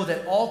we know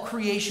that all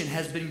creation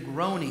has been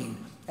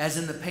groaning as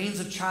in the pains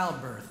of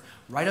childbirth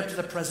right up to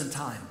the present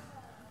time.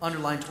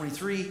 Underline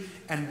 23,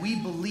 and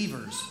we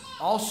believers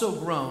also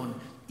groan,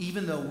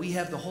 even though we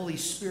have the Holy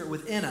Spirit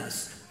within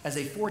us as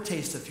a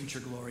foretaste of future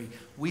glory.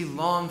 We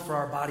long for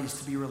our bodies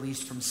to be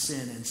released from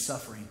sin and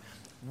suffering.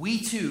 We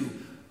too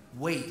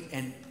wait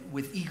and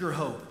with eager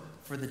hope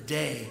for the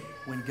day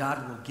when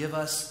God will give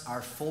us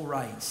our full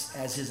rights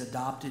as his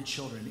adopted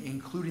children,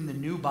 including the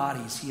new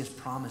bodies he has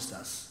promised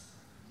us.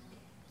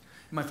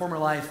 In my former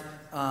life,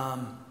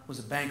 was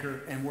a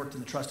banker and worked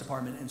in the trust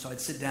department, and so I'd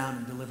sit down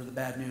and deliver the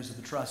bad news of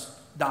the trust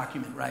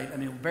document, right? I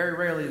mean, very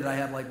rarely did I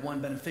have like one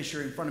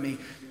beneficiary in front of me.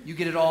 You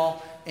get it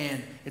all,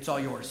 and it's all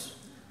yours,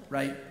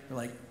 right? They're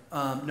like,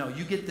 no,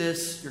 you get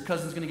this, your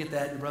cousin's going to get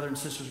that, your brother and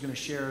sister's going to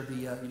share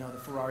the, the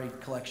Ferrari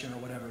collection or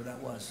whatever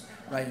that was,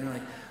 right? And they're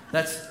like,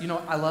 that's,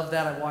 I love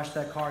that, I washed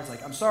that car. It's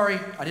like, I'm sorry,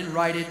 I didn't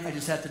write it, I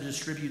just have to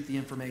distribute the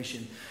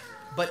information.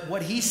 But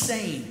what he's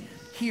saying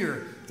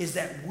here is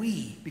that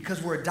we,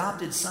 because we're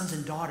adopted sons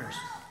and daughters,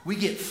 we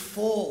get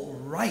full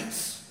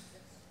rights,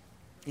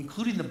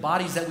 including the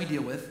bodies that we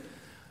deal with.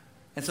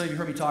 And so you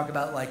heard me talk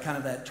about like kind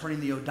of that turning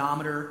the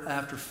odometer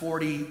after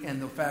 40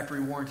 and the factory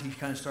warranty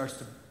kind of starts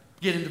to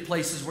get into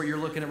places where you're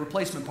looking at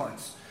replacement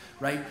parts,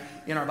 right?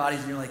 In our bodies,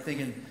 and you're like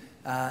thinking,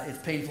 it's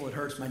painful, it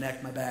hurts my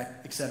neck, my back,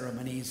 etc.,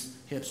 my knees,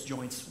 hips,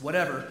 joints,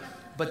 whatever.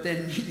 But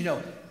then,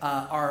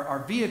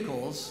 our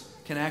vehicles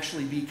can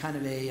actually be kind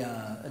of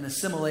an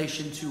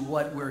assimilation to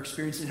what we're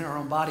experiencing in our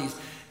own bodies.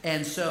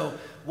 And so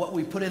what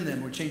we put in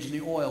them, we're changing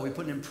the oil, we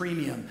put in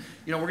premium.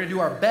 We're going to do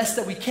our best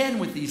that we can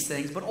with these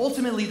things, but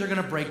ultimately they're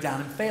going to break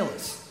down and fail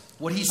us.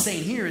 What he's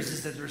saying here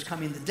is that there's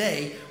coming the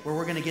day where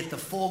we're going to get the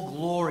full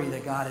glory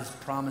that God has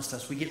promised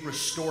us. We get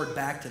restored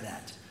back to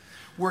that.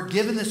 We're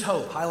given this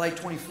hope. Highlight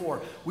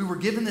 24. We were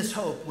given this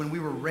hope when we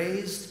were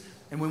raised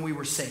and when we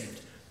were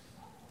saved.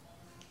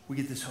 We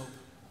get this hope.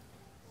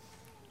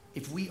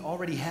 If we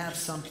already have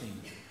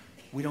something,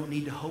 we don't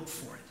need to hope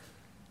for it.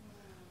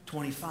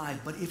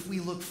 25, but if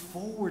we look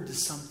forward to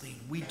something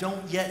we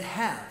don't yet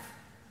have,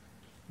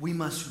 we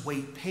must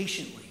wait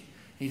patiently.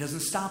 And he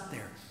doesn't stop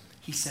there.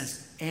 He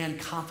says, and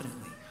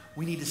confidently.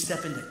 We need to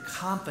step into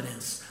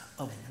confidence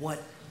of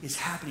what is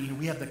happening. And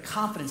we have the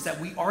confidence that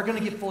we are going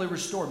to get fully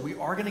restored. We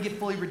are going to get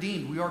fully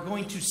redeemed. We are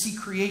going to see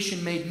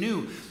creation made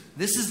new.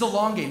 This is the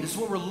long game. This is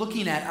what we're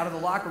looking at out of the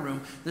locker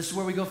room. This is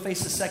where we go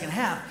face the second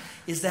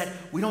half, is that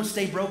we don't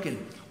stay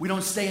broken. We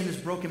don't stay in this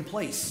broken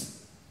place.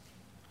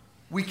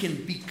 We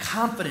can be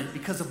confident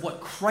because of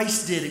what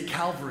Christ did at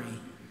Calvary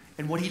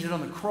and what he did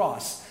on the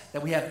cross,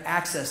 that we have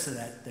access to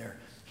that there.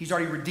 He's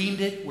already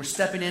redeemed it. We're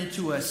stepping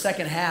into a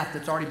second half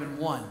that's already been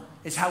won.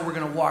 It's how we're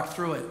going to walk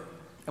through it.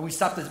 And we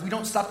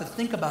don't stop to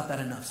think about that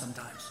enough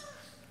sometimes.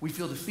 We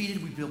feel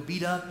defeated. We feel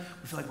beat up.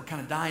 We feel like we're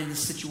kind of dying. This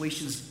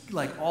situation is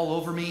like all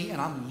over me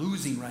and I'm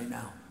losing right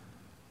now.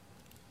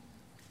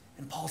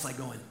 And Paul's like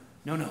going,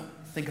 No.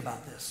 Think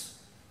about this.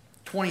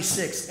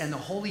 26, and the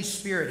Holy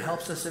Spirit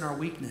helps us in our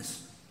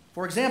weakness.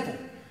 For example,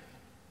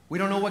 we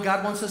don't know what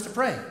God wants us to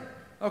pray.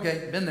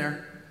 Okay, been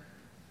there.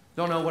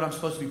 Don't know what I'm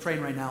supposed to be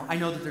praying right now. I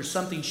know that there's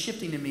something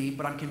shifting in me,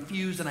 but I'm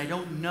confused and I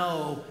don't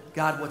know,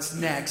 God, what's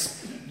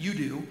next. You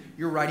do.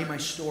 You're writing my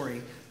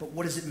story. But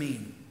what does it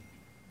mean?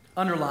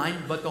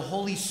 Underline, but the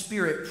Holy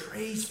Spirit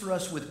prays for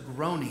us with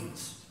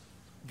groanings.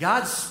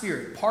 God's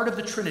Spirit, part of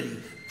the Trinity,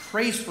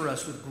 prays for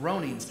us with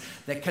groanings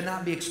that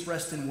cannot be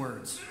expressed in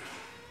words.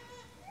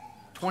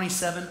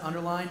 27,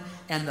 underline,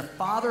 and the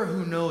Father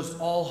who knows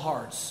all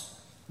hearts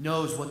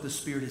knows what the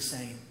Spirit is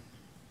saying.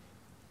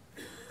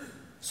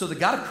 So the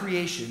God of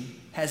creation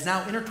has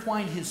now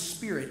intertwined his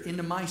Spirit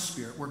into my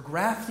spirit. We're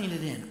grafting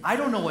it in. I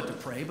don't know what to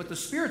pray, but the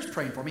Spirit's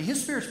praying for me.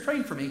 His Spirit's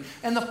praying for me,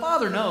 and the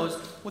Father knows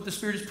what the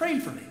Spirit is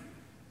praying for me.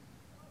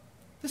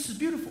 This is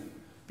beautiful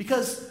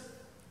because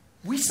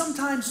we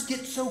sometimes get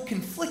so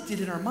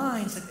conflicted in our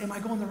minds that, am I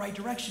going the right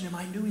direction? Am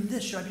I doing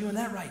this? Should I be doing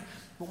that right?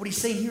 But what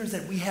he's saying here is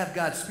that we have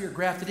God's Spirit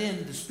grafted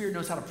in. The Spirit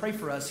knows how to pray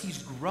for us.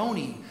 He's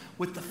groaning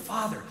with the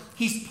Father.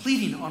 He's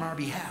pleading on our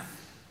behalf.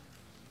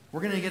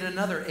 We're going to get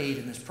another aid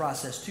in this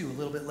process too. A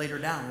little bit later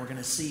down, we're going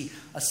to see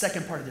a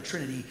second part of the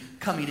Trinity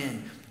coming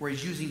in where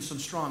he's using some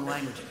strong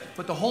language.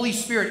 But the Holy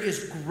Spirit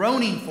is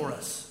groaning for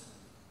us.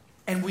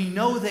 And we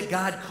know that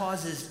God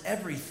causes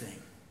everything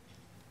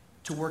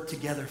to work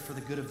together for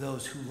the good of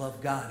those who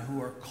love God,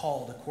 who are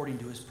called according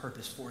to his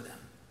purpose for them.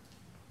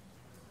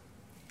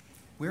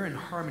 We're in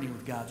harmony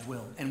with God's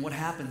will. And what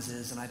happens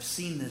is, and I've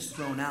seen this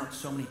thrown out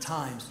so many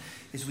times,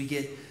 is we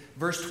get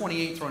verse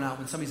 28 thrown out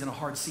when somebody's in a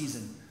hard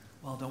season.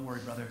 Well, don't worry,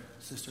 brother,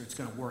 sister, it's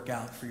going to work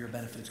out for your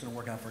benefit. It's going to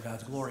work out for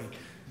God's glory.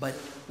 But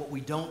what we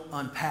don't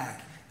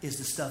unpack is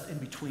the stuff in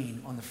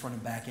between on the front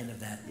and back end of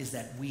that, is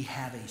that we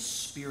have a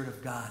Spirit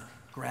of God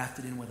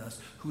grafted in with us,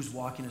 who's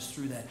walking us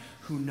through that,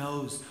 who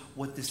knows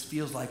what this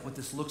feels like, what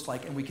this looks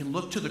like, and we can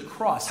look to the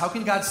cross. How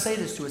can God say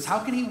this to us? How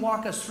can he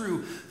walk us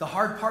through the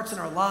hard parts in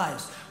our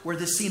lives where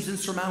this seems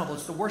insurmountable?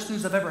 It's the worst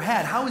news I've ever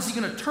had. How is he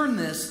going to turn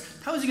this?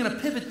 How is he going to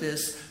pivot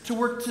this to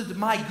work to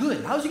my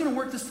good? How is he going to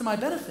work this to my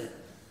benefit?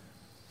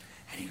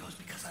 And he goes,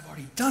 because I've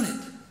already done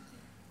it.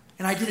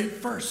 And I did it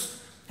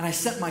first. And I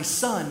sent my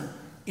son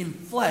in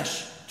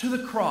flesh to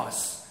the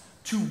cross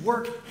to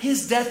work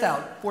his death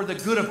out for the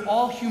good of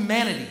all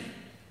humanity.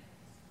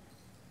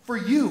 For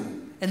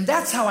you. And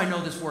that's how I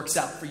know this works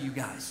out for you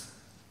guys.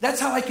 That's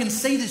how I can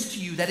say this to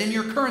you, that in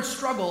your current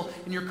struggle,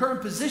 in your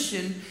current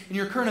position, in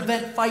your current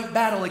event, fight,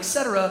 battle,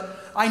 etc.,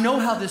 I know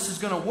how this is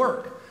going to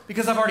work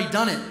because I've already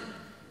done it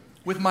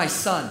with my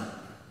son.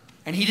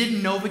 And he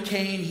didn't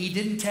Novocaine, he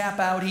didn't tap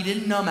out, he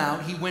didn't numb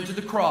out. He went to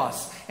the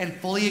cross and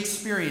fully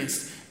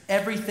experienced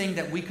everything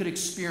that we could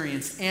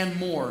experience and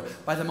more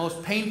by the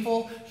most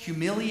painful,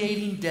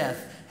 humiliating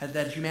death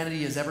that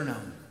humanity has ever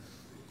known.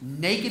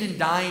 Naked and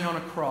dying on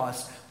a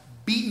cross,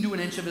 beaten to an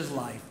inch of his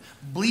life,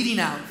 bleeding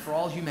out for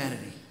all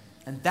humanity.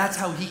 And that's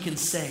how he can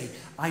say,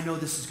 I know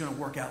this is going to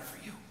work out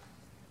for you.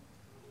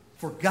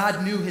 For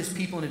God knew his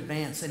people in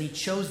advance, and he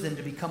chose them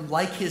to become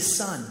like his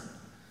son,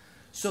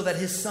 so that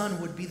his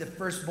son would be the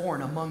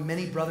firstborn among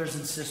many brothers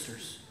and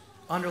sisters.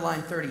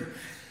 Underline 30.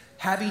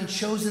 Having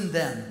chosen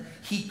them,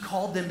 he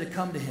called them to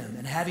come to him.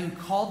 And having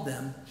called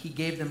them, he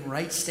gave them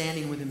right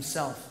standing with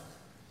himself.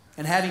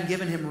 And having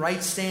given him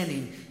right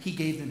standing, he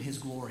gave them his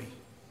glory.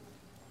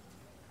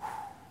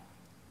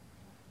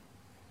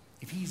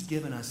 If he's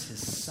given us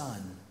his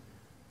son,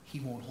 he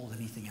won't hold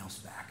anything else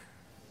back.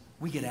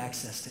 We get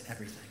access to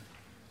everything.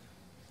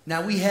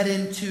 Now we head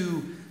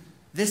into,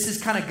 this is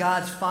kind of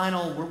God's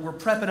final, we're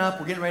prepping up,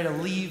 we're getting ready to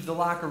leave the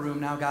locker room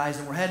now, guys,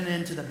 and we're heading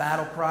into the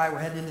battle cry, we're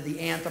heading into the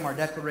anthem, our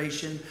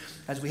declaration,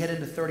 as we head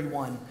into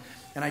 31.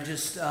 And I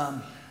just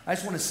want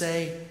to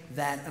say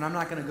that, and I'm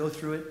not going to go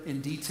through it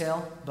in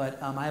detail,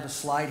 but I have a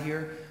slide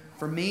here.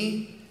 For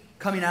me,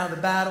 coming out of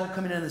the battle,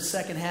 coming into the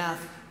second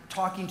half,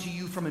 talking to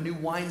you from a new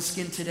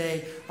wineskin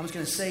today, I'm just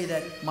going to say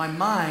that my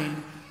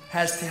mind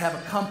has to have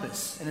a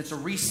compass, and it's a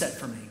reset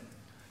for me.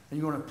 And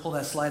you want to pull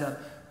that slide up.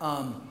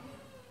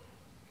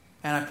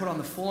 And I put on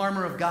the full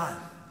armor of God.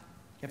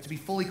 You have to be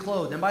fully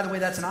clothed. And by the way,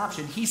 that's an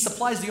option. He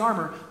supplies the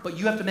armor, but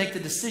you have to make the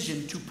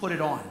decision to put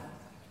it on.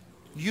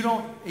 He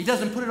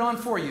doesn't put it on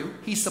for you.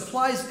 He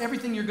supplies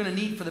everything you're going to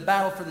need for the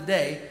battle for the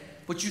day,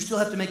 but you still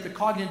have to make the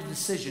cognitive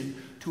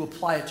decision to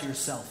apply it to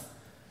yourself.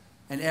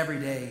 And every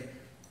day,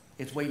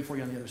 it's waiting for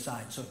you on the other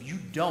side. So if you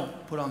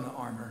don't put on the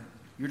armor,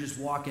 you're just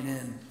walking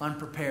in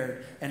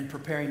unprepared and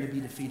preparing to be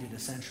defeated,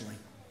 essentially.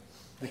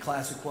 The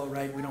classic quote,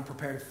 right? We don't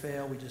prepare to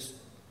fail, we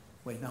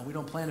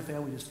don't plan to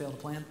fail, we just fail to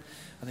plan.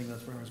 I think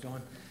that's where I was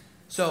going.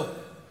 So,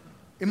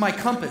 in my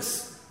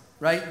compass,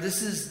 right?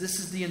 This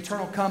is the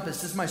internal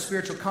compass. This is my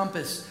spiritual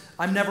compass.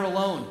 I'm never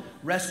alone.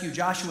 Rescue,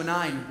 Joshua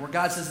 9, where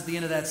God says at the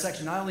end of that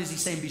section, not only is he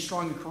saying be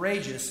strong and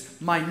courageous,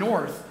 my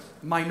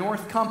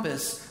north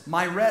compass,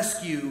 my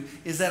rescue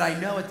is that I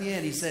know at the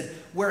end, he said,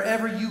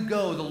 wherever you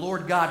go, the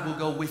Lord God will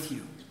go with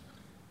you.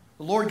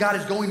 The Lord God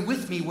is going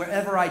with me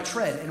wherever I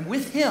tread. And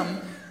with him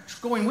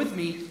going with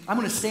me, I'm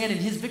going to stand in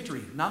his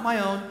victory. Not my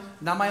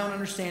own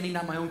understanding,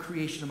 not my own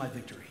creation of my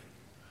victory.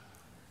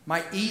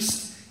 My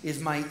east is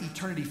my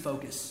eternity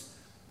focus.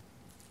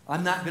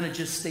 I'm not going to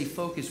just stay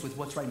focused with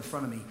what's right in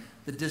front of me.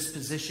 The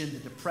disposition, the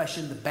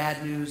depression, the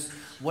bad news,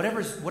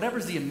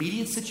 whatever's the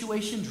immediate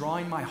situation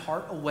drawing my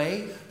heart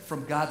away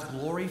from God's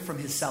glory, from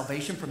his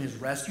salvation, from his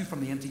rescue, from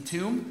the empty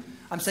tomb.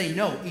 I'm saying,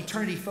 no,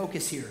 eternity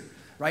focus here,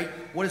 right?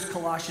 What does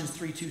Colossians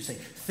 3:2 say?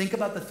 Think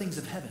about the things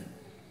of heaven,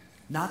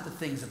 not the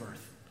things of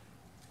earth.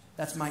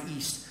 That's my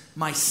east.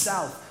 My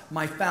south,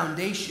 my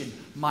foundation,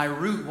 my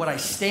root, what I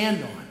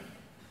stand on.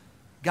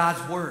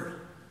 God's word.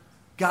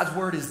 God's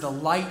word is the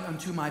light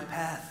unto my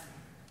path,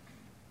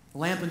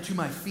 lamp unto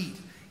my feet.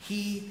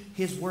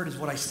 His word is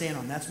what I stand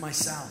on. That's my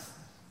south.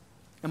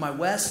 And my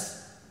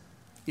west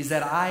is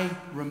that I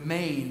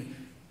remain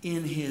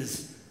in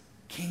his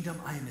kingdom.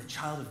 I am a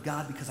child of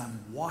God because I'm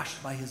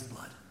washed by his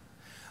blood.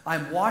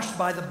 I'm washed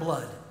by the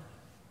blood.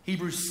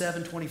 Hebrews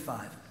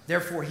 7:25.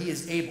 Therefore, he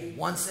is able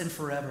once and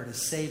forever to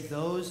save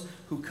those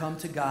who come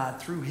to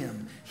God through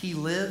him. He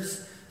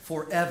lives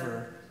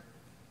forever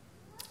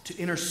to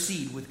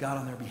intercede with God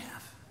on their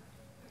behalf.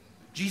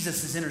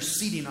 Jesus is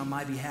interceding on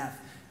my behalf,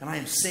 and I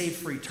am saved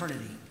for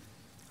eternity.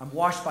 I'm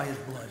washed by his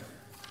blood.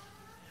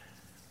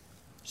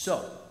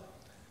 So,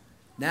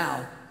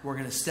 now we're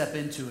going to step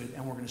into it,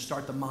 and we're going to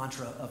start the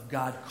mantra of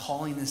God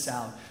calling this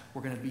out.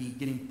 We're going to be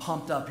getting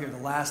pumped up here the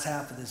last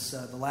half of this,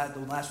 the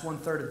last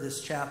 1/3 of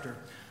this chapter.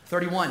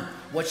 31,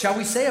 what shall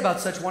we say about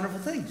such wonderful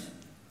things?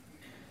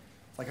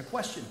 It's like a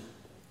question.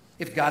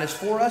 If God is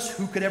for us,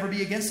 who could ever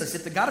be against us?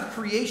 If the God of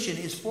creation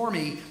is for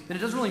me, then it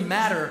doesn't really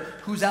matter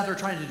who's out there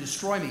trying to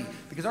destroy me,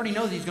 because I already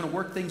know that he's going to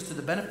work things to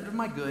the benefit of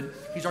my good.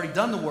 He's already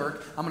done the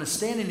work. I'm going to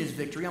stand in his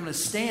victory. I'm going to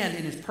stand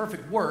in his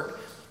perfect work.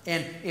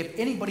 And if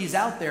anybody's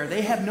out there,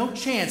 they have no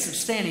chance of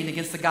standing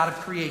against the God of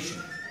creation.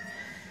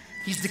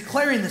 He's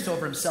declaring this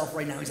over himself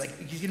right now.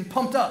 He's getting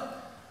pumped up.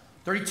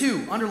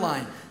 32,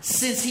 underline,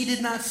 since he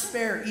did not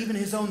spare even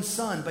his own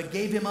son, but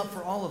gave him up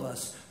for all of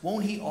us,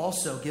 won't he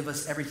also give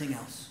us everything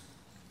else?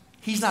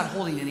 He's not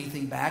holding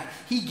anything back.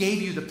 He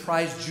gave you the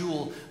prized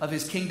jewel of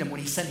his kingdom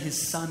when he sent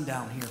his son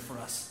down here for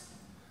us.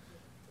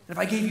 And if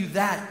I gave you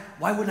that,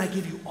 why wouldn't I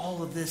give you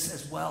all of this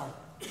as well?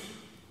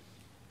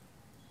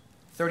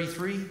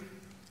 33,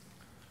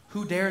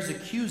 who dares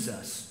accuse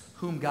us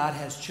whom God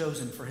has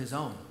chosen for his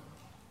own?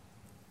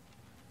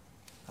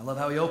 I love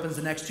how he opens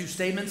the next two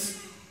statements.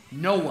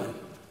 No one.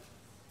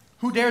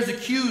 Who dares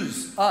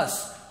accuse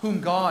us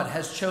whom God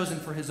has chosen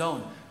for his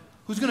own?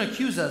 Who's going to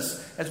accuse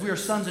us as we are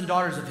sons and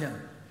daughters of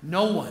him?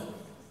 No one.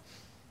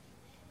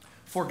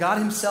 For God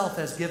himself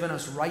has given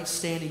us right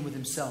standing with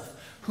himself.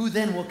 Who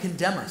then will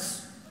condemn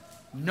us?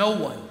 No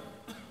one.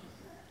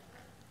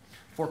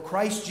 For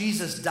Christ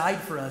Jesus died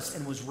for us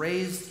and was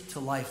raised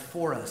to life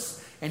for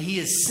us. And he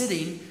is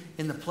sitting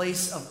in the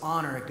place of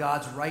honor at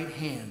God's right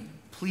hand,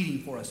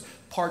 pleading for us.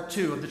 Part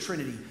 2 of the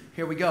Trinity.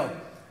 Here we go.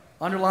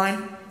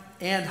 Underline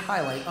and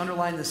highlight.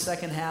 Underline the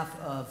second half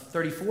of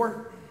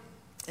 34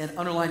 and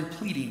underline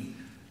pleading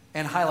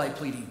and highlight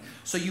pleading.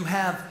 So you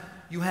have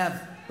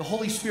the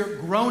Holy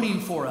Spirit groaning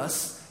for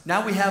us.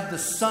 Now we have the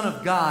Son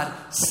of God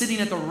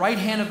sitting at the right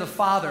hand of the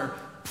Father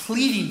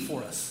pleading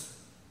for us.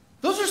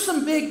 Those are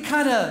some big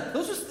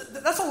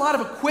that's a lot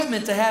of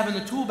equipment to have in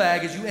the tool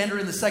bag as you enter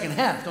in the second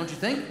half, don't you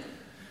think?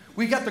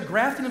 We've got the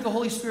grafting of the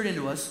Holy Spirit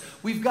into us.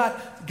 We've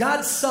got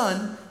God's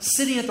Son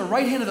sitting at the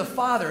right hand of the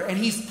Father, and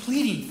he's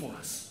pleading for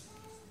us.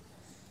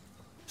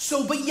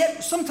 So, but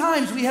yet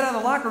sometimes we head out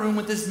of the locker room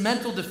with this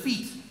mental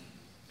defeat.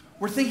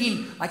 We're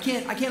thinking, I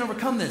can't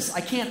overcome this.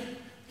 I can't.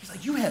 He's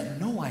like, you have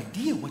no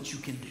idea what you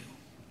can do.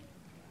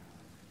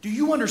 Do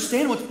you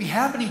understand what's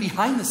happening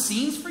behind the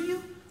scenes for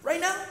you right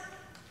now?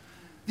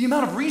 The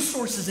amount of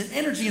resources and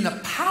energy and the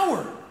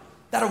power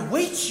that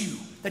awaits you,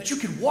 that you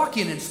can walk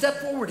in and step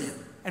forward in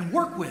and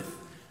work with.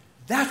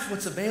 That's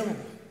what's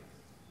available.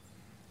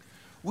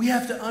 We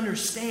have to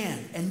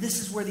understand, and this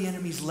is where the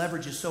enemy's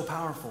leverage is so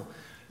powerful.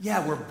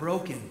 Yeah, we're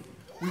broken.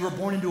 We were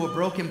born into a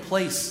broken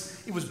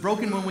place. It was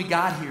broken when we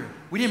got here.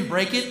 We didn't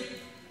break it,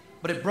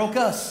 but it broke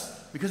us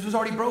because it was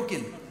already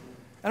broken.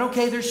 And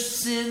okay, there's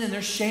sin and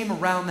there's shame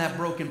around that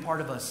broken part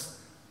of us.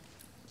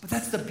 But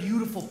that's the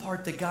beautiful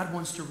part that God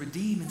wants to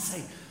redeem and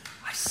say,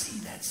 I see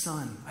that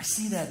son. I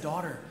see that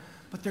daughter.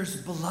 But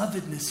there's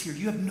belovedness here.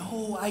 You have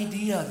no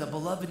idea the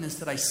belovedness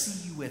that I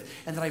see you with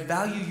and that I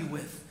value you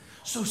with.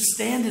 So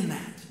stand in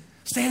that.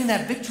 Stand in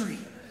that victory.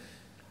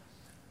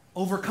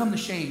 Overcome the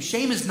shame.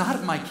 Shame is not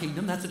of my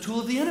kingdom. That's a tool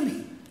of the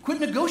enemy. Quit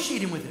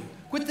negotiating with him.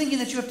 Quit thinking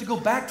that you have to go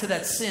back to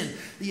that sin,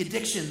 the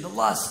addiction, the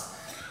lust,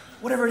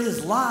 whatever it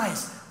is,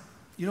 lies.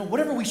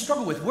 Whatever we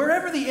struggle with.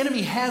 Wherever the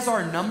enemy has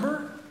our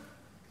number,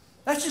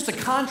 that's just a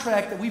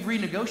contract that we've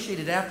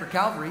renegotiated after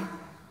Calvary.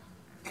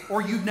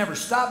 Or you've never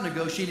stopped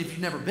negotiating if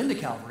you've never been to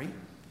Calvary.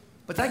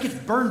 But that gets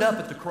burned up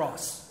at the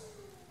cross.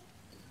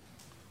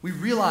 We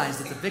realize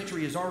that the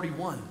victory is already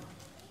won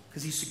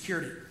because he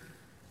secured it.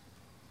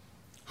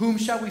 Whom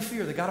shall we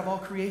fear? The God of all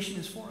creation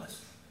is for us.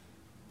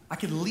 I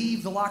could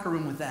leave the locker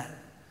room with that.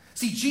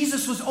 See,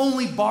 Jesus was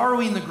only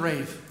borrowing the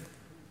grave.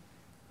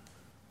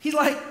 He's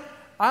like,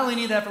 I only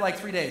need that for like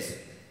 3 days.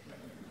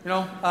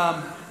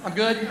 I'm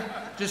good.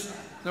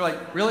 They're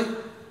like, really?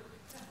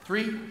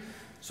 3?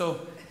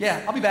 So,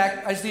 yeah, I'll be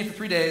back. I just need it for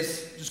 3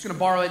 days. Just going to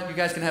borrow it. You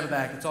guys can have it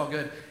back. It's all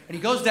good. And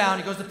he goes down.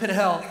 He goes to the pit of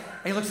hell.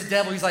 And he looks at the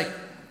devil. He's like,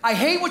 I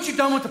hate what you've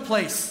done with the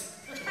place.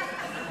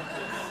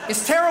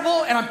 It's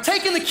terrible, and I'm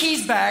taking the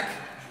keys back.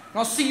 And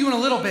I'll see you in a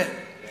little bit.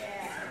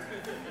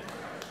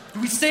 Do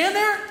we stand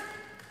there?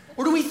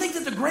 Or do we think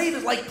that the grave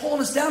is like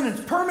pulling us down and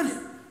it's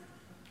permanent?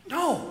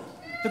 No.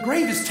 The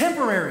grave is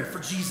temporary for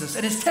Jesus,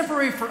 and it's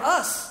temporary for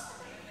us.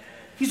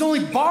 He's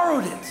only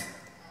borrowed it.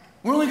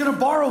 We're only going to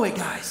borrow it,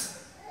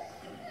 guys.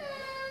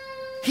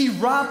 He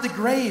robbed the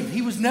grave.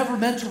 He was never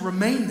meant to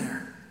remain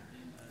there.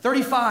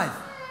 35,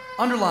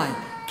 underline.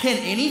 Can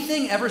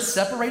anything ever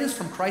separate us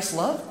from Christ's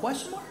love?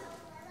 Question mark.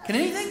 Can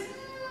anything?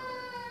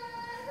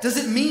 Does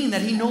it mean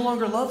that he no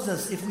longer loves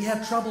us if we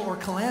have trouble or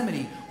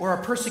calamity, or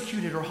are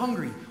persecuted or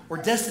hungry, or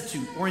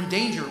destitute, or in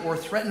danger, or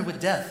threatened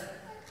with death?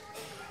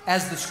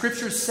 As the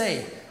scriptures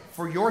say,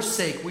 for your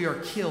sake we are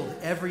killed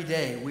every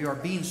day. We are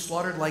being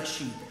slaughtered like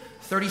sheep.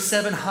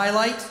 37,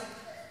 highlight.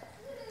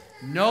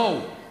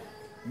 No.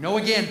 No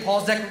again,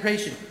 Paul's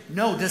declaration.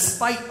 No,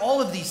 despite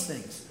all of these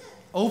things,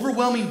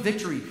 overwhelming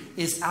victory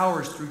is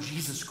ours through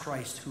Jesus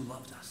Christ who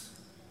loved us.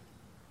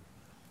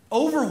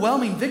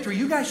 Overwhelming victory.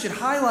 You guys should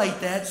highlight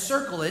that,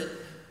 circle it.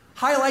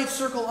 Highlight,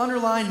 circle,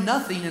 underline,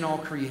 nothing in all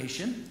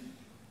creation.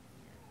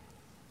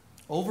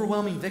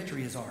 Overwhelming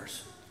victory is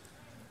ours.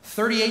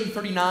 38 and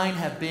 39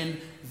 have been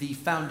the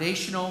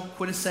foundational,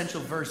 quintessential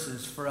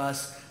verses for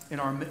us in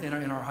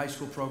our high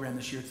school program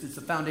this year. It's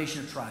the foundation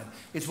of Tribe.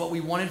 It's what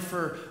we wanted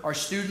for our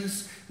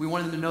students. We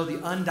wanted them to know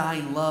the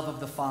undying love of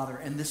the Father.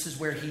 And this is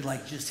where he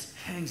just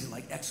hangs it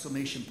like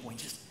exclamation point.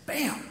 Just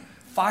bam,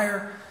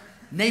 fire,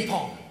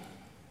 napalm.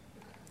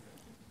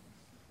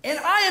 And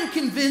I am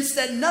convinced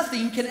that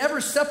nothing can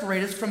ever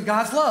separate us from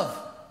God's love.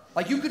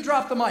 Like you could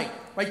drop the mic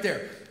right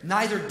there.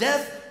 Neither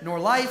death nor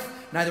life,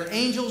 neither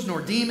angels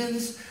nor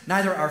demons,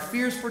 neither our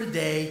fears for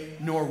today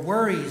nor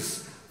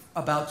worries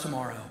about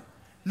tomorrow.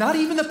 Not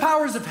even the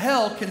powers of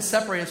hell can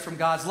separate us from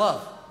God's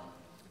love.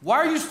 Why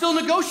are you still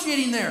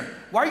negotiating there?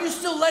 Why are you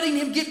still letting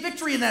him get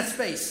victory in that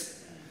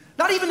space?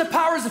 Not even the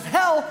powers of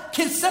hell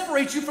can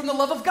separate you from the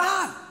love of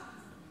God.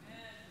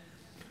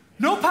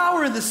 No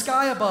power in the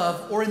sky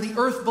above or in the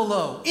earth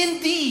below.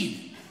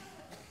 Indeed.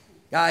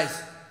 Guys,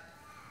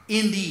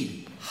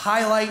 indeed.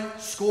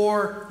 Highlight,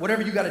 score,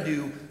 whatever you got to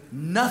do.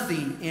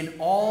 Nothing in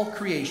all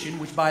creation,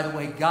 which by the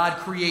way, God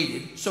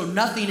created. So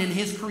nothing in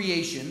his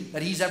creation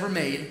that he's ever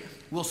made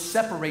will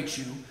separate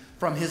you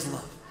from his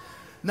love.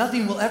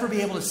 Nothing will ever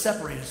be able to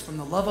separate us from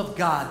the love of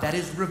God that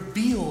is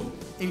revealed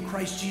in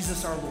Christ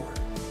Jesus our Lord.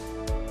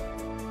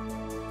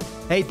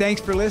 Hey,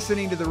 thanks for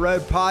listening to the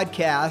Road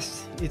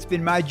Podcast. It's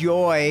been my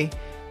joy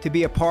to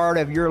be a part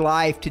of your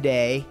life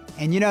today.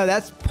 And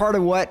that's part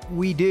of what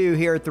we do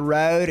here at The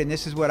Road, and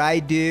this is what I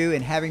do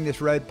in having this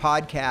Road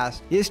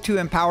Podcast, is to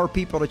empower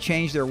people to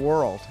change their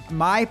world.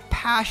 My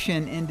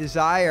passion and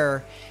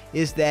desire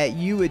is that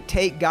you would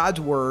take God's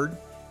Word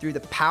through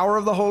the power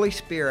of the Holy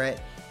Spirit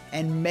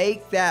and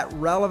make that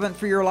relevant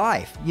for your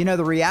life.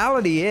 The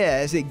reality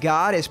is that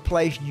God has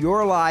placed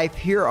your life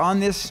here on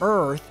this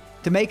earth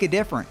to make a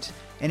difference.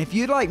 And if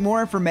you'd like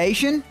more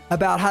information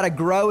about how to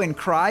grow in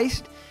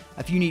Christ,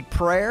 if you need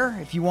prayer,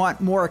 if you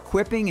want more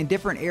equipping in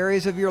different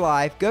areas of your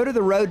life, go to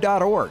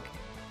theroad.org.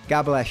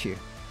 God bless you.